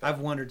it is. I've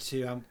wondered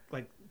too. I'm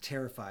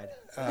terrified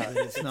that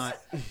it's not,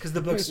 because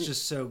the book's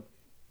just so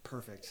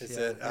perfect. Is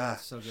it?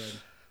 It's so good.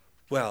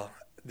 Well,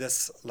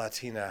 this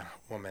Latina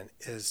woman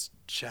is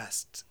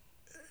just,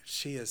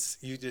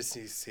 you just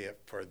need to see it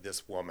for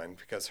this woman,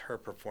 because her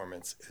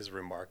performance is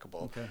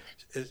remarkable. Okay.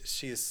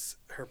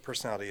 Her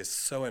personality is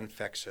so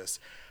infectious,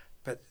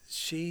 but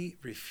she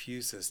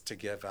refuses to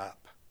give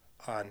up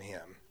on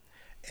him.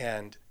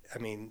 And I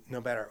mean, no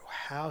matter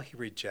how he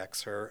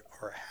rejects her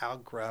or how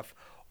gruff,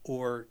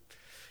 or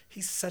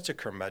he's such a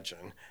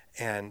curmudgeon,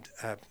 and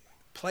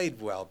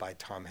played well by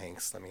Tom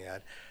Hanks, let me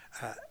add.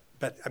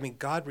 But I mean,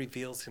 God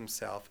reveals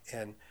himself,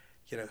 and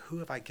who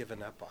have I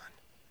given up on,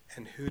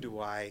 and who do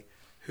I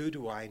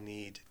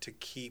need to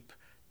keep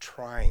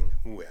trying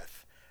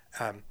with?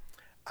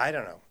 I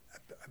don't know,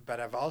 but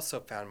I've also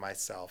found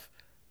myself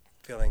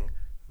feeling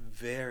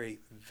very,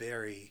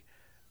 very,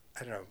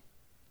 I don't know,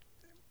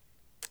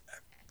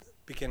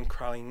 begin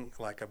crying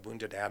like a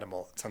wounded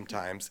animal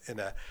sometimes,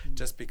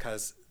 just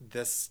because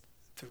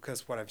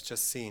what I've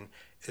just seen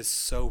is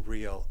so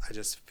real. I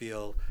just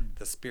feel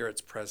the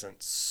Spirit's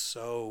presence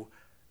so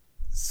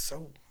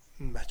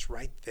much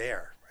right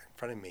there in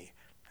front of me.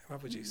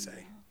 What would you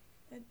say?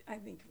 I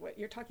think what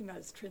you're talking about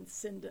is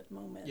transcendent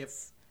moments. Yep.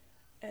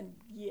 And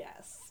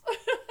yes,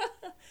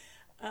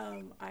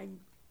 I'm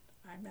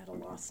at a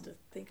loss to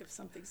think of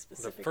something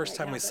specific. The first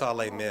time we saw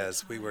Les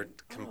Mis, we were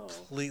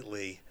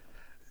completely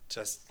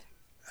just,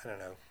 I don't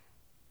know,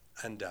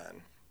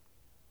 undone.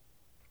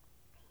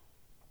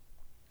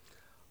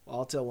 Well,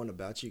 I'll tell one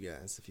about you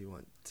guys if you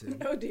want to.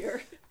 Oh,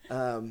 dear.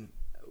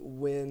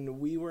 When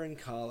we were in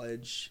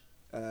college,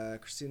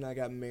 Christine and I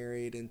got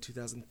married in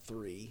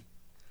 2003.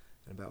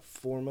 And about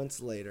 4 months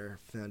later,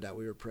 found out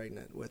we were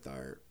pregnant with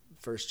our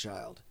first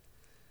child.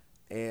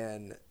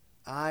 And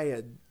I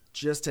had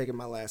just taken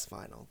my last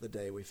final the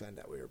day we found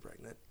out we were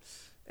pregnant.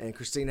 And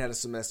Christine had a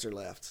semester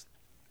left.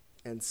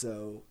 And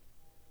so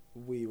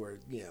we were,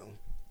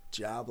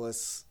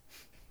 jobless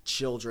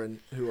children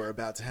who are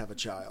about to have a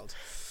child.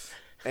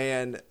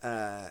 And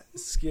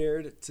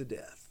scared to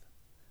death.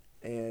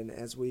 And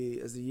as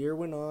the year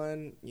went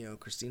on,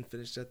 Christine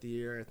finished out the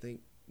year. I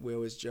think we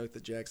always joke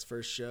that Jack's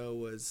first show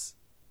was,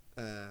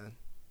 I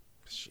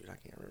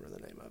can't remember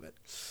the name of it.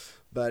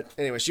 But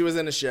anyway, she was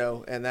in a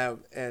show,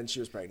 and she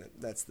was pregnant.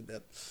 That's the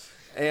bit.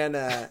 And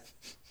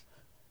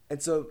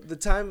so the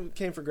time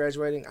came for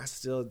graduating. I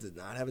still did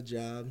not have a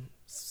job,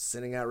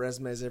 sending out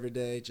resumes every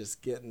day,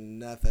 just getting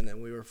nothing,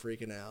 and we were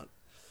freaking out.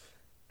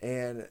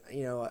 And,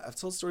 I've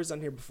told stories on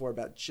here before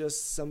about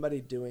just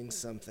somebody doing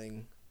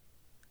something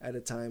at a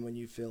time when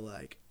you feel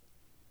like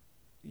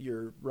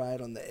you're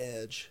right on the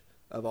edge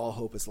of all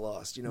hope is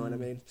lost. You know what I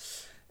mean?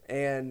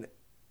 And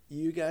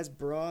you guys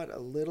brought a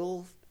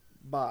little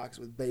box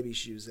with baby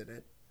shoes in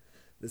it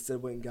that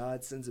said, when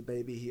God sends a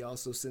baby, he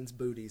also sends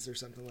booties, or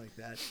something like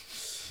that.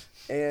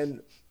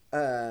 And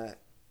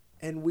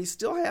we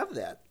still have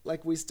that.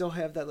 Like, we still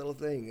have that little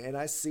thing. And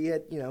I see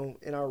it,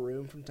 in our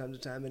room from time to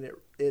time, and it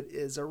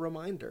is a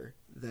reminder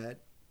that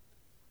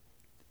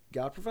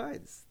God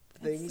provides.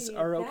 Things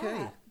are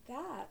okay.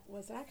 That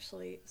was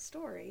actually a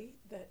story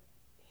that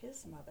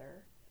his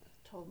mother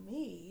told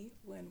me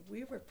when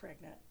we were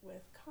pregnant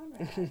with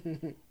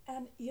Conrad.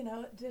 And,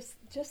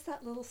 just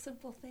that little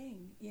simple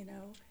thing,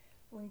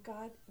 when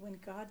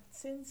God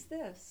sends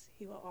this,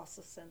 he will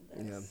also send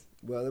this. Yeah.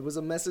 Well, it was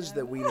a message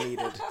that we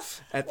needed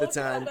at the Well,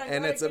 time, good.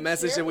 and it's a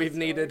message that we've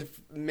needed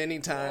many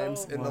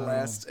times in the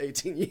last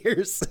 18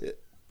 years.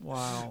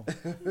 Wow.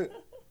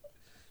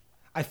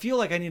 I feel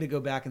like I need to go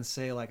back and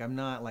say, like, I'm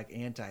not like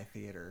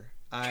anti-theater.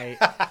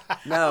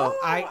 No.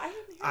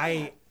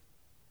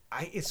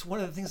 It's one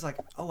of the things like,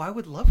 I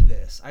would love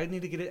this. I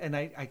need to get it, and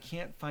I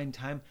can't find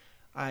time.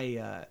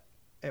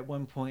 At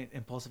one point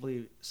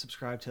impulsively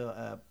subscribed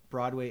to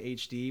Broadway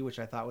HD, which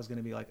I thought was going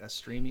to be like a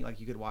streaming, like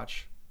you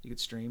could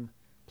stream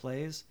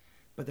plays,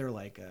 but they're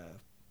like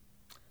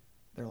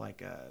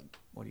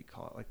what do you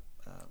call it? Like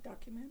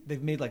document.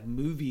 They've made like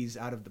movies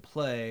out of the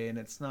play, and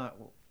it's not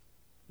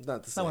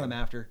Not the same. what I'm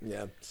after.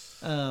 Yeah.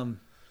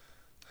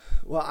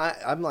 Well,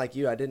 I'm like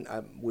you.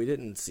 We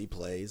didn't see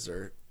plays,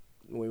 or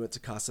we went to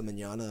Casa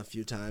Manana a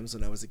few times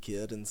when I was a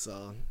kid and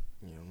saw,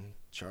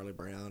 Charlie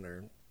Brown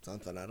or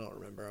something. I don't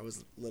remember. I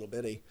was little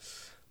bitty,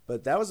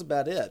 but that was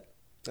about it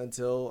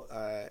until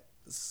I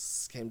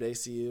came to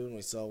ACU and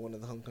we saw one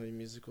of the homecoming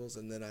musicals,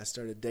 and then I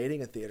started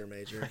dating a theater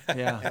major.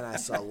 Yeah. And I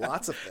saw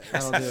lots of things.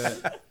 That'll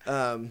do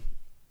it.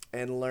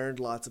 And learned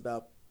lots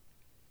about,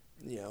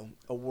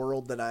 a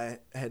world that I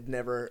had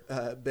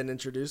never been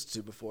introduced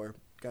to before.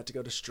 Got to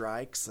go to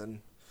strikes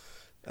and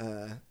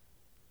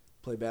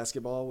play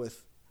basketball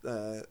with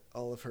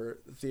all of her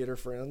theater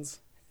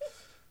friends,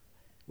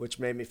 which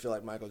made me feel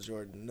like Michael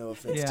Jordan. No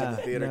offense to the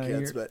theater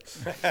kids, but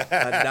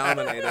I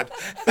dominated.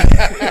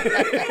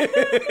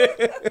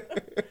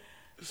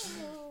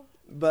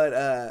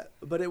 But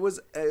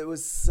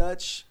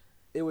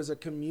it was a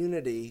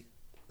community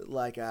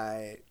like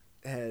I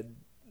had,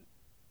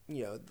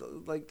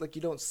 like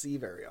you don't see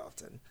very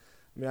often.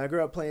 I mean, I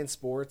grew up playing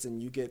sports,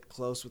 and you get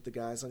close with the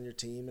guys on your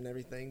team and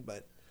everything,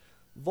 but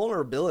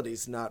vulnerability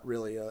is not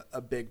really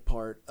a big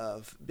part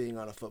of being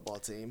on a football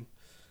team.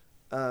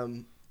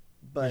 But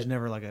there's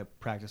never like a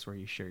practice where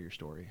you share your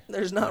story.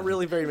 There's not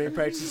really very many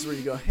practices where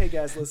you go, hey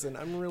guys, listen,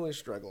 I'm really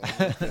struggling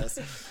with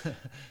this.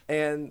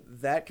 And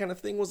that kind of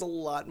thing was a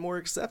lot more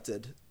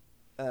accepted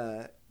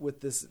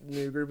with this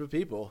new group of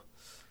people.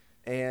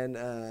 And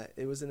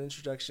it was an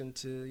introduction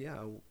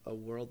to, a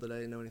world that I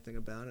didn't know anything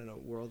about, and a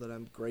world that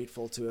I'm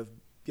grateful to have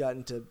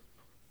gotten to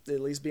at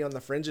least be on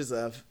the fringes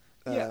of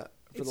for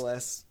the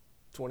last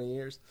 20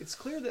 years. It's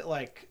clear that,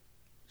 like,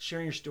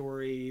 sharing your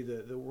story,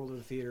 the world of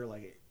the theater,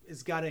 like,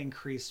 it's got to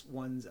increase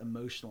one's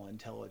emotional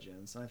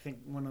intelligence. And I think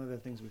one of the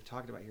things we've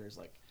talked about here is,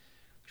 like,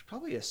 there's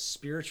probably a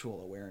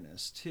spiritual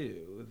awareness,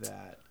 too,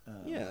 that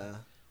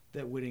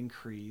that would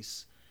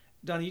increase.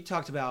 Donna, you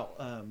talked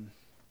about...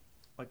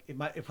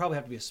 it probably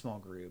have to be a small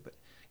group, but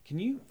can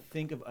you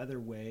think of other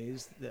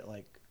ways that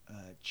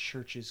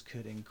churches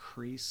could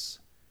increase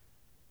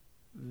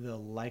the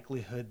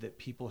likelihood that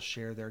people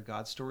share their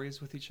God stories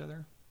with each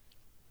other?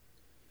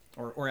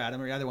 Or Adam,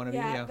 or either one of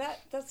you? Yeah,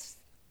 that's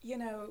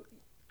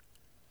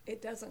it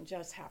doesn't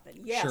just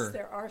happen. Yes, sure.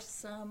 There are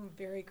some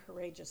very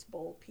courageous,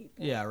 bold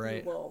people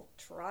right. who will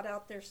trot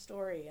out their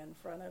story in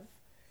front of,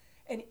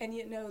 and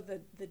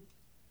the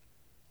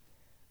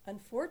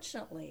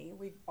unfortunately,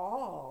 we've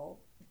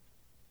all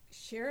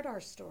shared our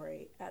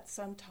story at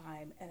some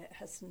time, and it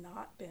has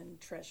not been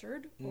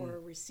treasured or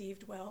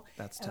received well.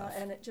 That's tough.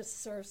 And it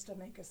just serves to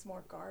make us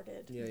more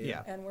guarded.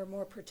 Yeah. And we're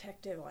more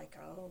protective, like,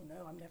 oh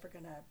no, I'm never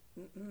gonna.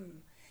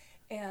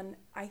 And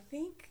I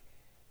think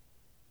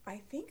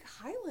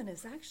Highland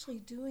is actually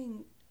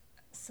doing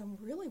some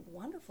really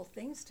wonderful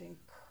things to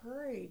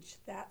encourage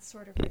that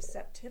sort of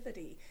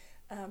receptivity.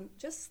 I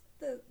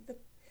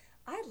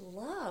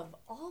love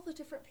all the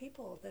different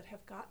people that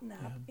have gotten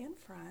up in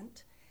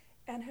front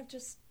and have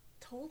just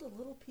told a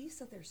little piece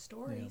of their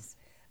stories,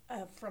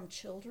 from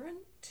children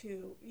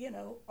to,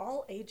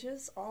 all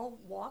ages, all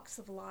walks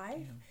of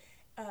life,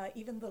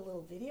 even the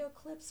little video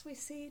clips we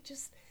see,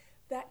 just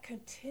that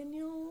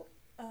continual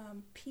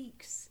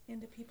peeks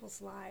into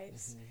people's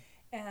lives.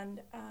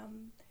 And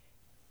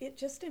it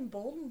just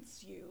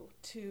emboldens you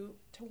to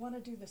want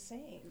to do the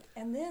same.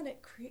 And then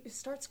it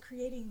starts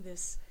creating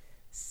this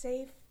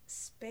safe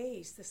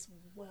space, this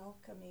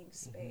welcoming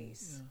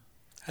space.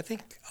 I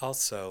think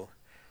also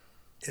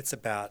it's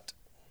about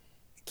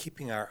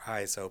keeping our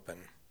eyes open.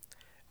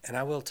 And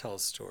I will tell a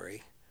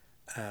story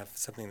of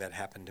something that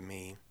happened to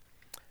me.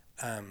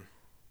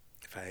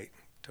 If I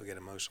don't get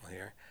emotional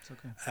here. It's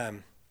okay.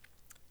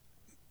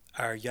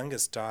 Our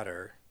youngest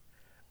daughter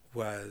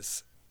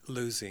was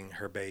losing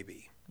her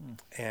baby.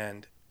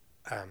 And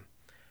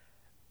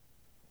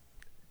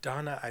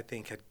Donna, I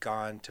think, had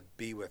gone to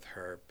be with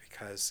her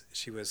because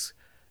she was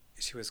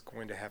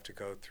going to have to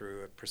go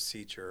through a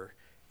procedure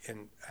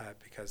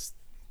because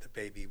the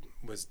baby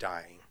was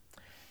dying.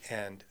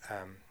 and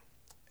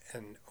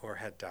or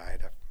had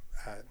died.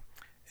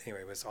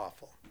 Anyway, it was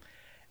awful.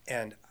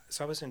 And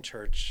so I was in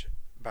church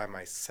by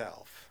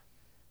myself,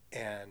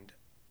 and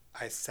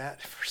I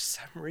sat for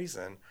some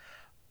reason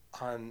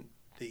on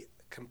the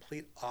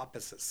complete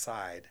opposite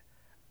side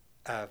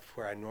of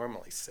where I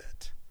normally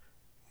sit.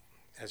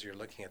 As you're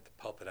looking at the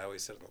pulpit, I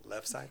always sit on the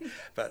left side,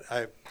 but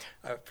I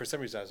for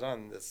some reason I was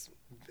on this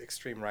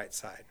extreme right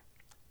side,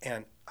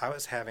 and I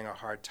was having a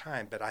hard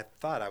time, but I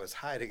thought I was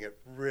hiding it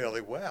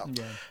really well.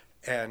 Yeah.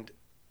 And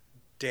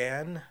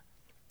Dan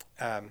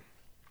Allen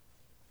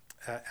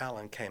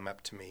came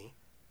up to me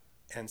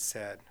and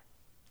said,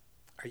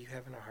 "Are you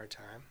having a hard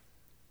time?"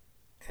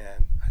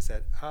 And I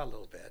said, "A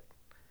little bit."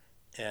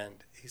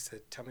 And he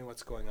said, "Tell me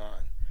what's going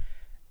on."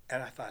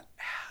 And I thought,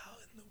 how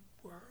in the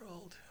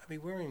world? I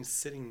mean, we were even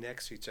sitting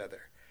next to each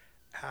other.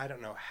 I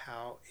don't know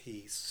how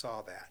he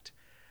saw that,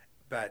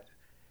 but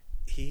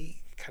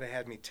he kind of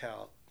had me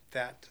tell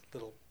that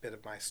little bit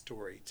of my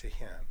story to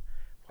him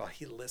while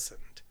he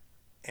listened.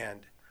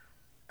 And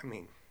I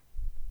mean,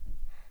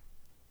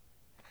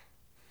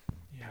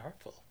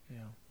 powerful.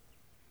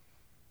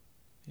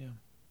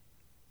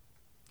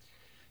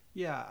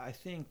 Yeah, I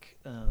think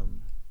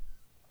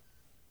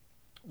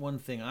one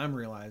thing I'm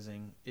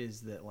realizing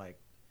is that,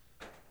 like,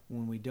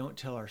 when we don't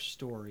tell our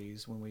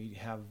stories, when we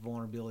have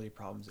vulnerability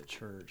problems at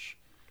church,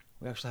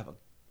 we actually have a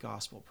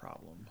gospel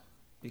problem,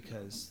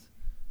 because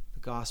the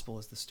gospel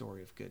is the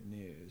story of good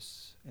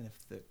news. And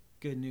if the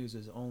good news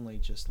is only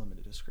just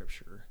limited to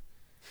Scripture,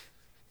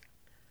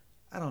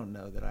 I don't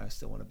know that I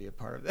still want to be a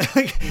part of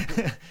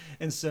that.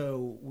 And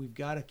so we've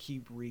got to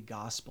keep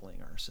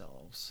re-gospeling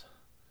ourselves.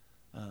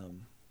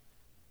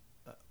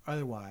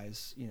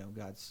 Otherwise,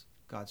 God's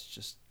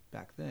just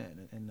back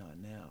then and not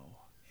now.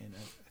 And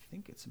I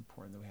think it's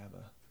important that we have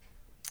a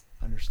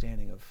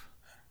understanding of,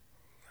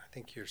 I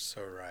think you're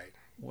so right.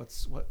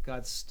 what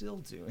God's still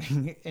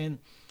doing. And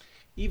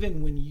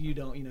even when you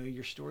don't,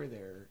 your story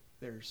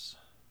there's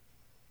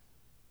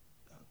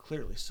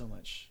clearly so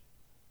much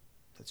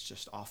that's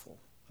just awful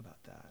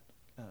about that.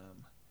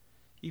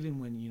 Even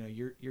when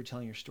you're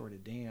telling your story to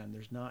Dan,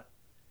 there's no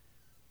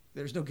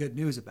good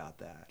news about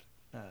that.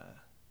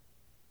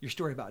 Your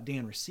story about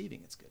Dan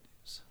receiving it's good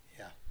news.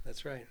 Yeah,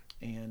 that's right.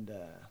 And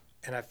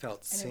I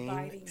felt seen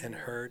and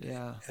heard.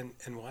 Yeah.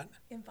 And what?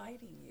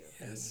 Inviting you.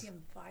 Yes. He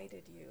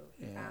invited you.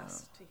 He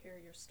asked to hear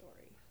your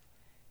story.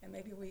 And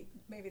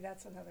maybe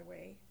that's another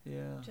way.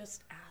 Yeah.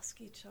 Just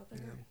ask each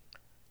other. Yeah.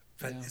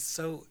 But it's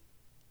so,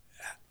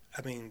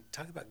 I mean,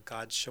 talk about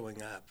God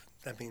showing up.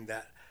 I mean,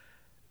 that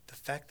the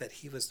fact that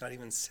he was not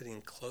even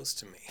sitting close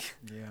to me.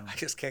 Yeah. I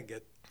just can't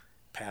get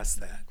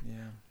past that.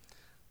 Yeah.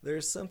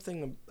 There's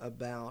something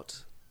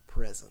about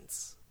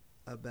presence,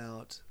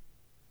 about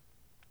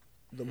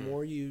the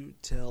more you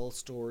tell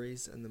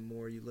stories and the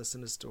more you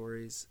listen to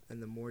stories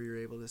and the more you're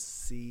able to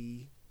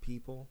see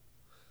people,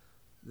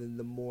 then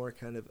the more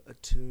kind of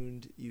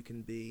attuned you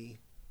can be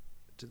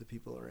to the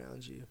people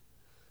around you.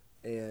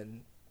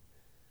 And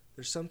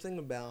there's something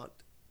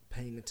about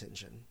paying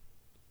attention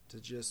to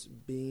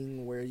just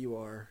being where you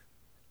are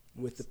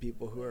with the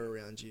people who are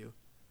around you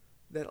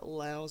that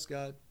allows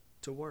God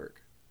to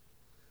work.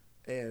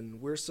 And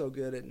we're so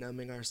good at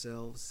numbing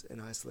ourselves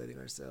and isolating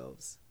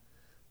ourselves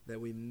that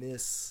we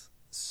miss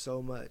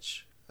so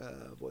much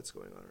of what's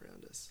going on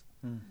around us.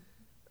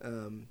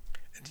 And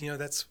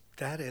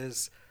that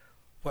is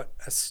what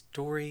a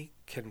story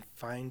can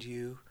find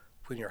you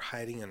when you're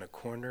hiding in a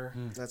corner.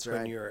 That's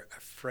right. When you're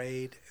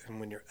afraid, and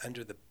when you're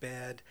under the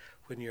bed,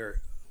 when you're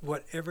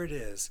whatever it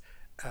is,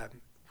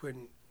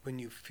 when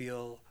you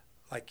feel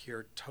like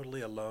you're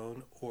totally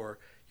alone or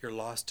you're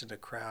lost in a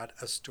crowd,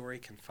 a story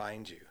can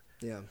find you.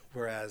 Yeah.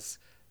 Whereas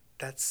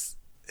it's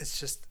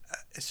just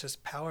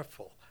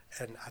powerful,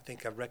 and I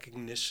think a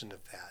recognition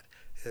of that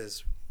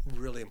is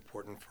really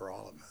important for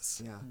all of us.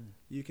 Yeah.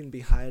 You can be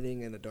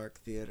hiding in a dark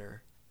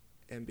theater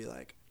and be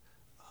like,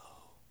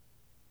 "Oh,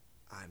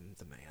 I'm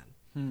the man.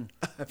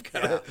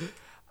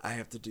 I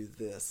have to do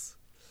this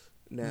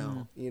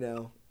now,"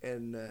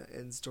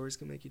 and stories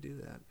can make you do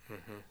that.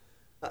 Mm-hmm.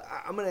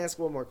 I'm going to ask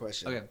one more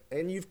question. Okay.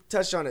 And you've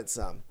touched on it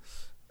some.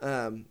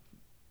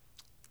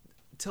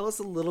 Tell us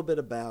a little bit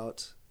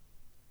about,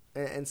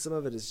 and some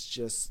of it is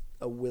just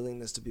a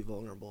willingness to be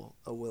vulnerable,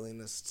 a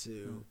willingness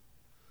to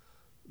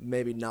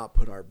maybe not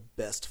put our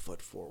best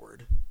foot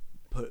forward,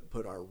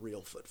 put our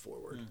real foot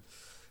forward.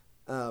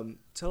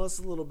 Tell us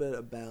a little bit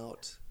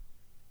about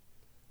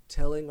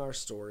telling our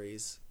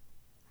stories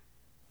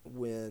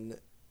when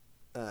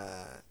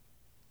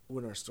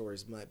our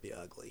stories might be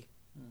ugly.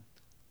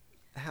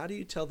 How do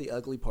you tell the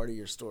ugly part of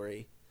your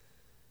story?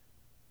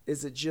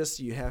 Is it just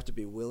you have to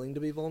be willing to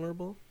be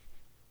vulnerable?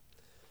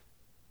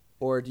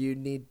 Or do you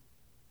need,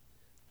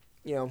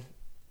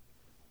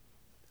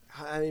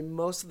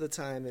 most of the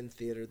time in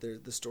theater,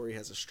 the story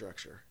has a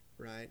structure,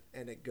 right?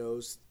 And it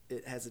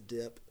has a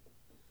dip,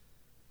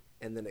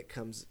 and then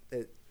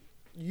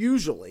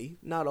usually,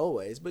 not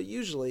always, but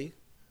usually,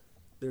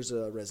 there's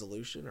a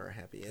resolution or a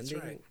happy ending.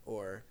 That's right.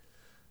 Or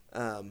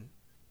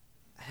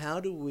how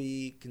do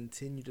we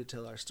continue to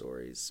tell our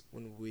stories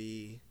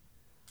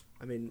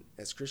when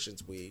as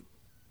Christians, we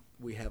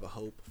have a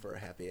hope for a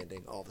happy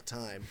ending all the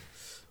time,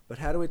 but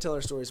how do we tell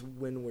our stories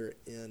when we're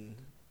in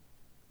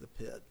the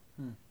pit?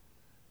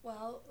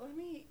 Well, let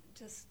me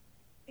just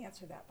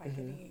answer that by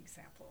giving an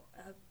example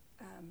of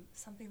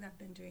something that I've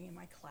been doing in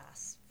my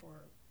class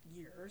for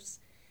years.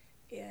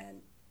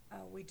 And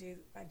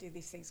I do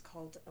these things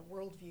called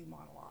worldview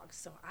monologues.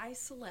 So I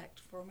select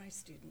for my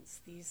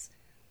students these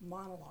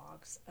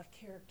monologues of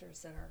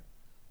characters that are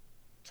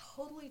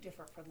totally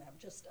different from them,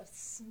 just a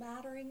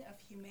smattering of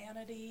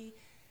humanity,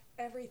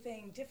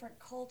 everything, different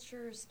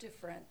cultures,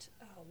 different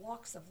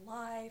walks of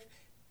life,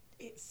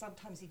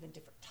 sometimes even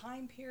different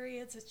time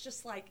periods. It's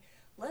just like,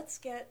 let's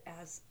get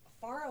as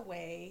far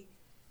away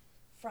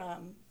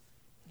from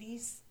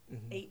these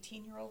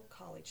 18-year-old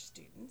college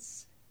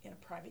students in a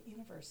private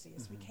university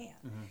as we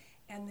can.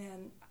 And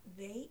then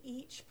they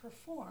each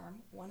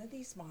perform one of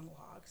these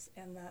monologues,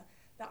 and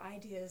the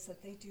idea is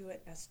that they do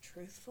it as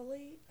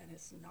truthfully and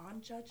as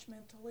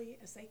non-judgmentally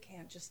as they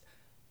can, just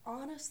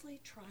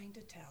honestly trying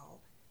to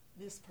tell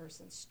this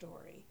person's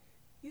story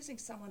using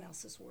someone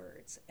else's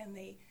words. And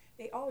they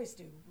always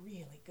do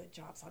really good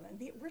jobs on it.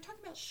 And we're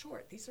talking about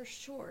short. These are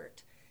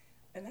short.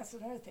 And that's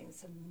another thing.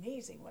 It's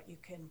amazing what you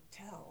can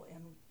tell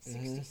in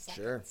 60 seconds.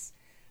 Sure.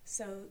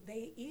 So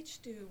they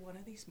each do one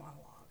of these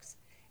monologues.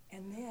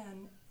 And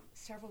then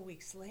several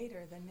weeks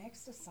later, the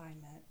next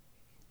assignment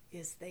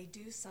is they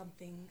do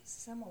something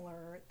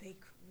similar. They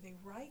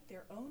write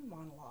their own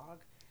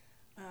monologue,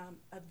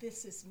 a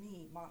This Is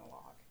Me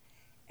monologue.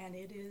 And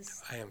it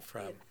is... I am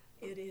from.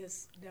 It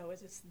is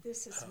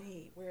This Is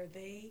Me, where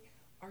they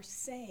are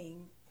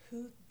saying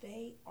who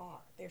they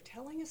are. They're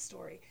telling a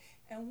story.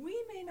 And we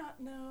may not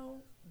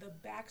know the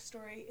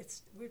backstory.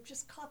 We've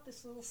just caught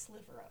this little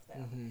sliver of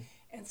them.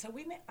 And so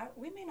we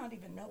may not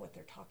even know what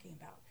they're talking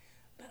about.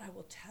 But I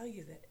will tell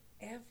you that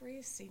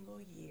every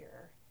single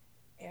year,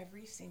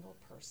 every single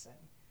person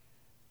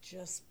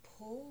just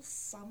pulls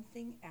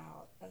something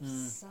out of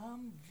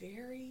some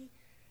very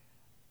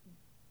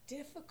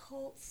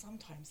difficult,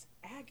 sometimes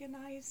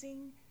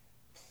agonizing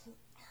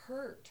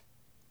hurt,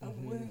 a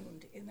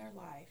wound in their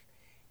life,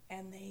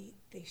 and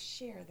they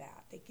share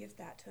that. They give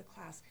that to the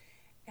class,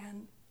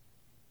 and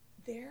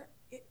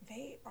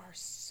they are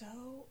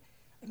so.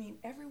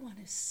 Everyone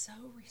is so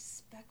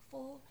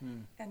respectful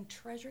and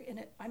treasuring,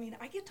 and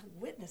I get to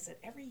witness it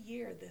every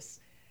year.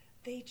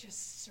 They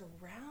just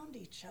surround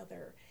each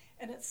other,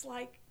 and it's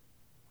like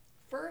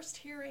first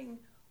hearing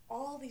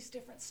all these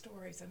different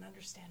stories and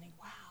understanding,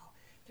 wow,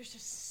 there's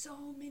just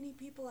so many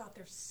people out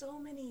there, so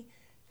many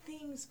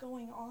things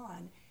going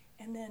on,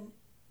 and then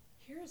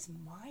here's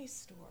my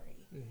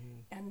story,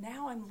 and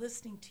now I'm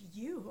listening to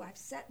you, who I've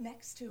sat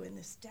next to in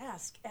this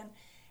desk,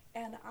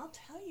 and I'll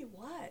tell you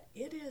what,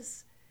 it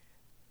is.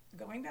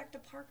 Going back to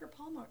Parker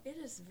Palmer, it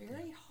is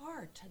very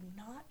hard to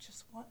not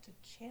just want to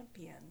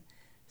champion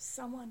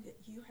someone that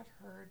you have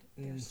heard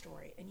their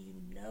story and you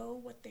know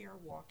what they are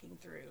walking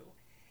through.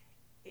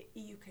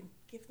 You can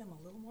give them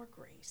a little more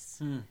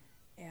grace,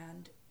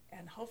 and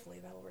hopefully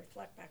that'll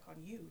reflect back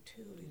on you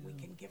too. We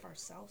can give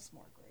ourselves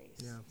more grace.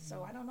 Yeah.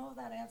 So I don't know if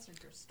that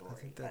answered your story. I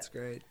think that's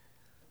great.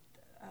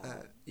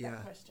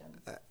 That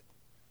question.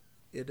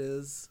 It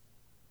is.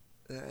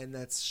 And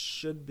that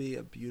should be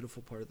a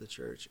beautiful part of the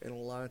church, and a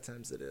lot of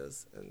times it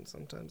is, and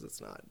sometimes it's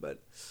not.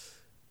 But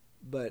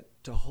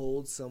to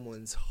hold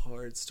someone's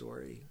hard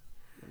story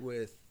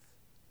with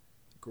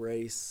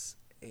grace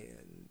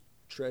and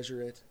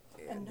treasure it,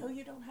 and know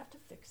you don't have to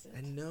fix it.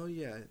 And know,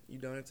 you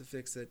don't have to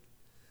fix it.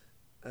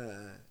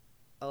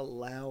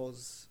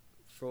 Allows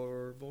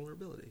for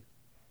vulnerability,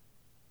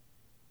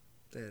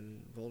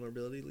 and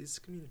vulnerability leads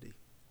to community.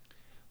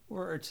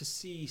 Or to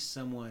see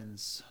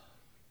someone's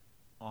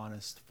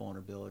honest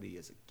vulnerability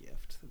as a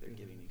gift that they're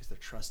giving you because they're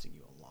trusting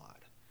you a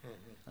lot.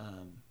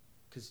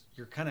 Because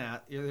they're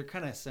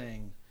kind of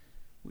saying,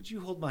 would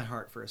you hold my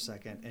heart for a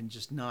second and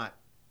just not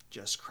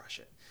just crush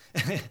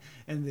it?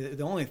 And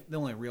the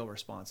only real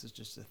response is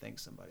just to thank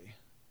somebody.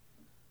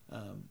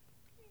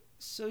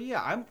 So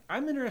yeah,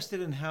 I'm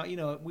interested in how,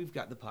 we've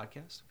got the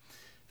podcast.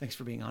 Thanks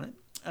for being on it.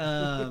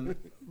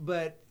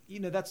 But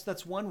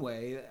that's one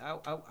way.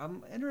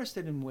 I'm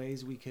interested in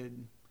ways we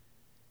could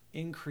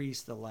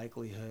increase the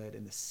likelihood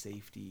and the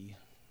safety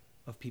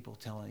of people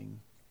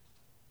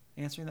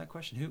answering that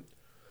question.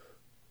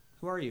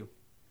 Who are you?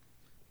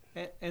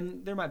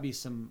 And there might be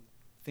some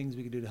things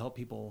we could do to help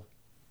people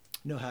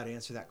know how to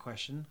answer that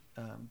question.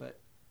 But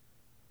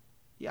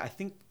yeah, I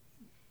think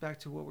back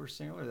to what we were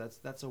saying earlier,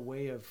 that's a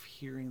way of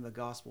hearing the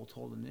gospel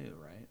told anew,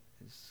 right?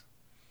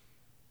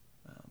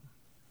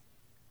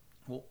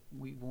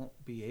 We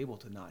won't be able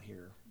to not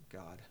hear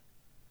God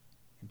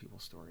in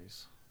people's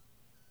stories.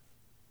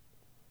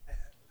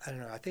 I don't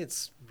know. I think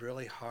it's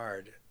really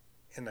hard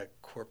in a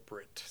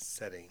corporate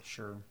setting.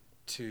 Sure.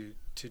 To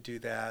do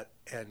that,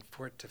 and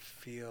for it to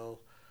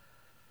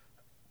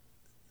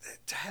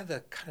have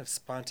the kind of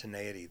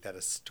spontaneity that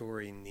a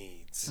story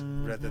needs,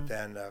 rather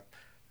than a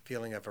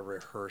feeling of a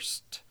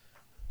rehearsed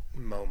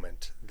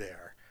moment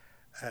there.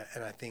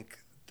 And I think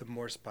the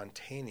more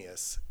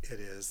spontaneous it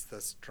is, the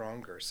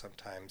stronger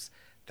sometimes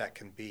that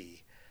can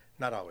be.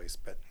 Not always,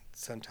 but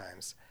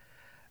sometimes.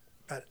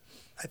 But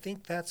I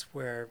think that's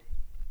where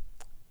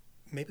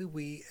maybe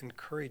we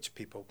encourage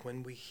people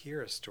when we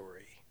hear a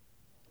story,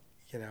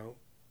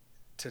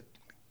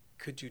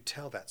 could you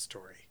tell that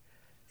story?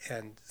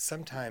 And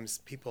sometimes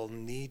people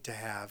need to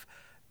have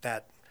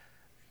that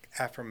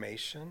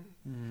affirmation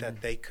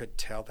that they could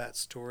tell that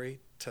story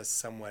to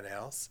someone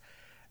else.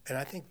 And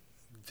I think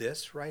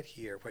this right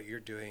here, what you're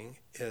doing,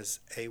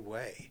 is a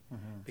way,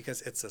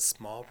 because it's a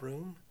small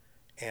room,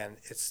 and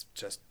it's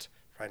just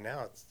right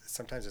now.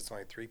 Sometimes it's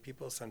only 3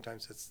 people,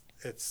 sometimes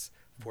it's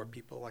 4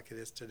 people, like it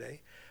is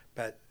today.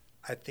 But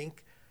I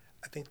think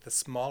the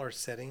smaller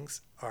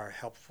settings are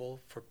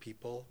helpful for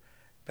people.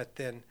 But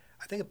then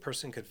I think a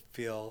person could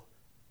feel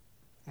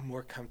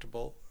more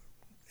comfortable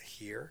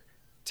here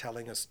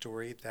telling a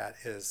story that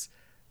is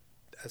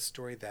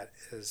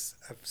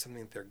of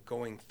something they're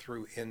going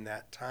through in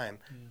that time,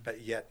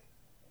 but yet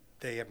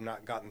they have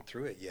not gotten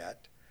through it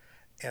yet,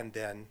 and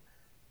then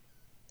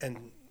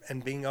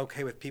and being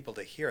okay with people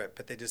to hear it,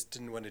 but they just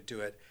didn't want to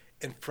do it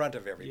in front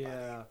of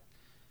everybody.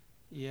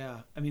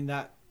 Yeah. I mean,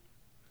 that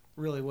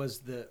really was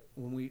the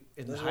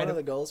height of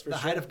the goals for the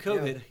sure. height of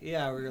COVID.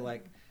 Yeah, we were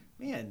like,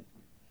 man,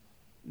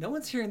 no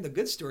one's hearing the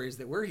good stories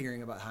that we're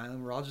hearing about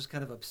Highland. We're all just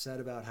kind of upset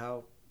about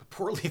how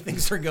poorly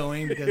things are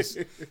going, because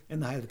in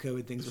the height of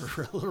COVID, things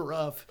were a little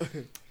rough.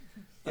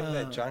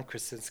 That John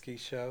Krasinski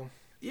show?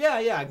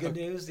 Yeah, Good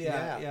News.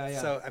 Yeah.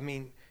 So, I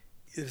mean,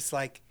 it's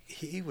like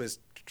he was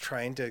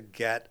trying to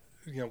get,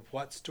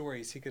 what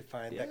stories he could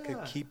find that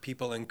could keep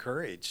people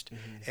encouraged.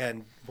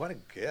 And what a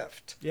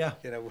gift. Yeah.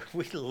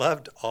 We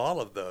loved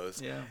all of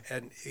those. Yeah.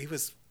 And he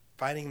was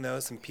finding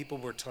those, and people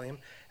were telling him.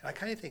 And I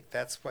kind of think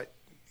that's what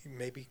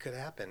maybe could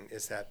happen,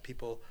 is that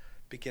people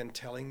begin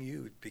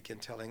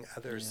telling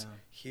others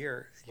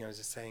here,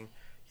 just saying,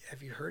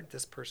 have you heard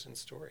this person's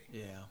story?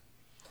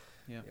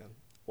 Yeah.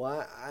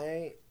 Well,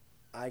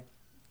 I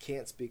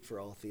can't speak for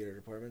all theater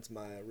departments.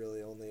 My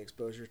really only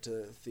exposure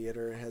to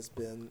theater has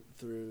been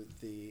through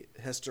the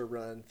Hester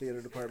run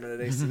theater department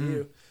at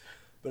ACU.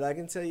 But I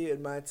can tell you,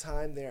 in my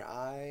time there,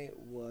 I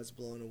was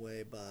blown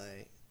away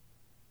by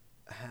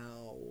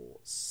how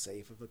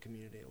safe of a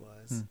community it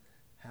was,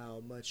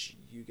 how much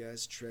you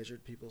guys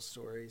treasured people's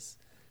stories,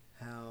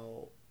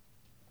 how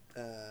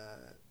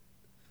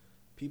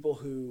people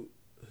who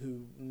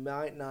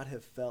might not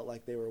have felt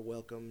like they were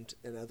welcomed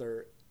in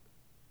other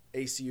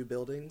ACU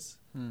buildings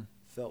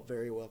felt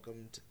very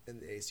welcomed in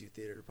the ACU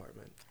theater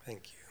department.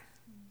 Thank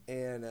you.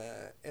 And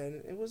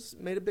it was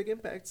made a big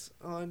impact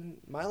on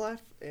my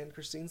life and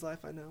Christine's life,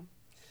 I know.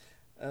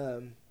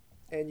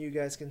 And you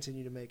guys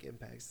continue to make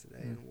impacts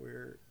today, and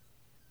we're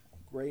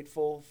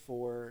grateful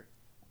for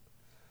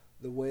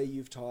the way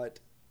you've taught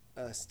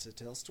us to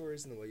tell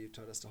stories and the way you've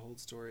taught us to hold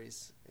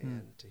stories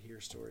and to hear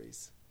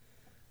stories.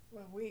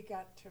 Well, we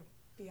got to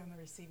be on the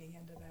receiving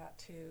end of that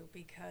too,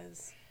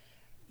 because,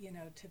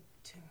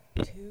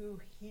 to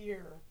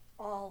hear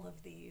all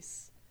of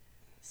these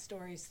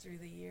stories through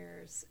the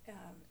years,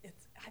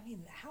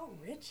 how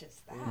rich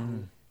is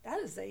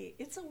that?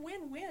 It's a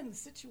win-win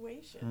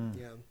situation.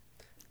 Yeah.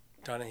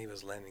 Donna, he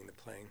was landing the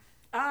plane.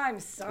 I'm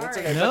sorry. That's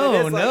okay.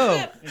 No.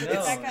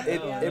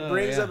 It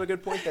brings up a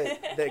good point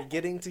that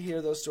getting to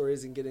hear those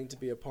stories and getting to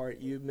be a part.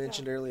 You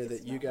mentioned earlier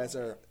that you guys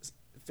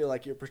feel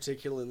like you're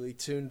particularly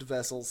tuned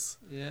vessels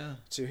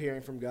to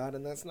hearing from God,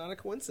 and that's not a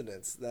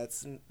coincidence.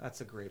 That's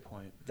a great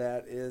point.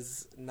 That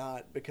is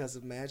not because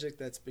of magic.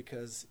 That's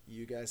because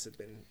you guys have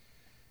been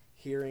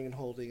hearing and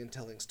holding and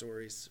telling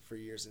stories for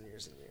years and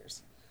years and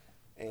years,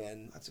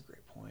 and that's a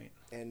great point.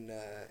 And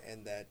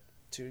that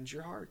tunes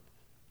your heart.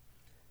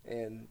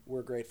 And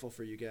we're grateful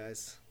for you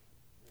guys.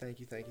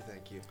 Thank you. Thank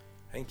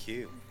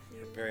you.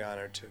 I'm very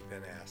honored to have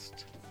been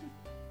asked.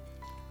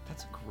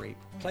 That's a great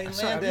point. Plane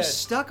I'm landed.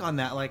 just stuck on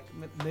that. Like,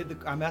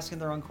 I'm asking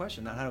the wrong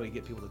question. Not how do we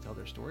get people to tell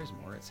their stories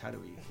more. It's how do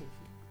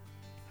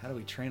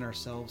we train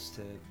ourselves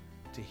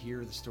to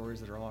hear the stories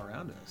that are all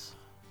around us,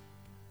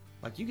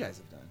 like you guys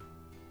have done.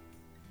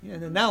 Yeah,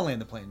 and then now land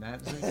the plane,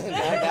 Matt.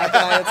 That's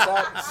how it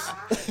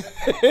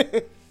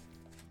starts.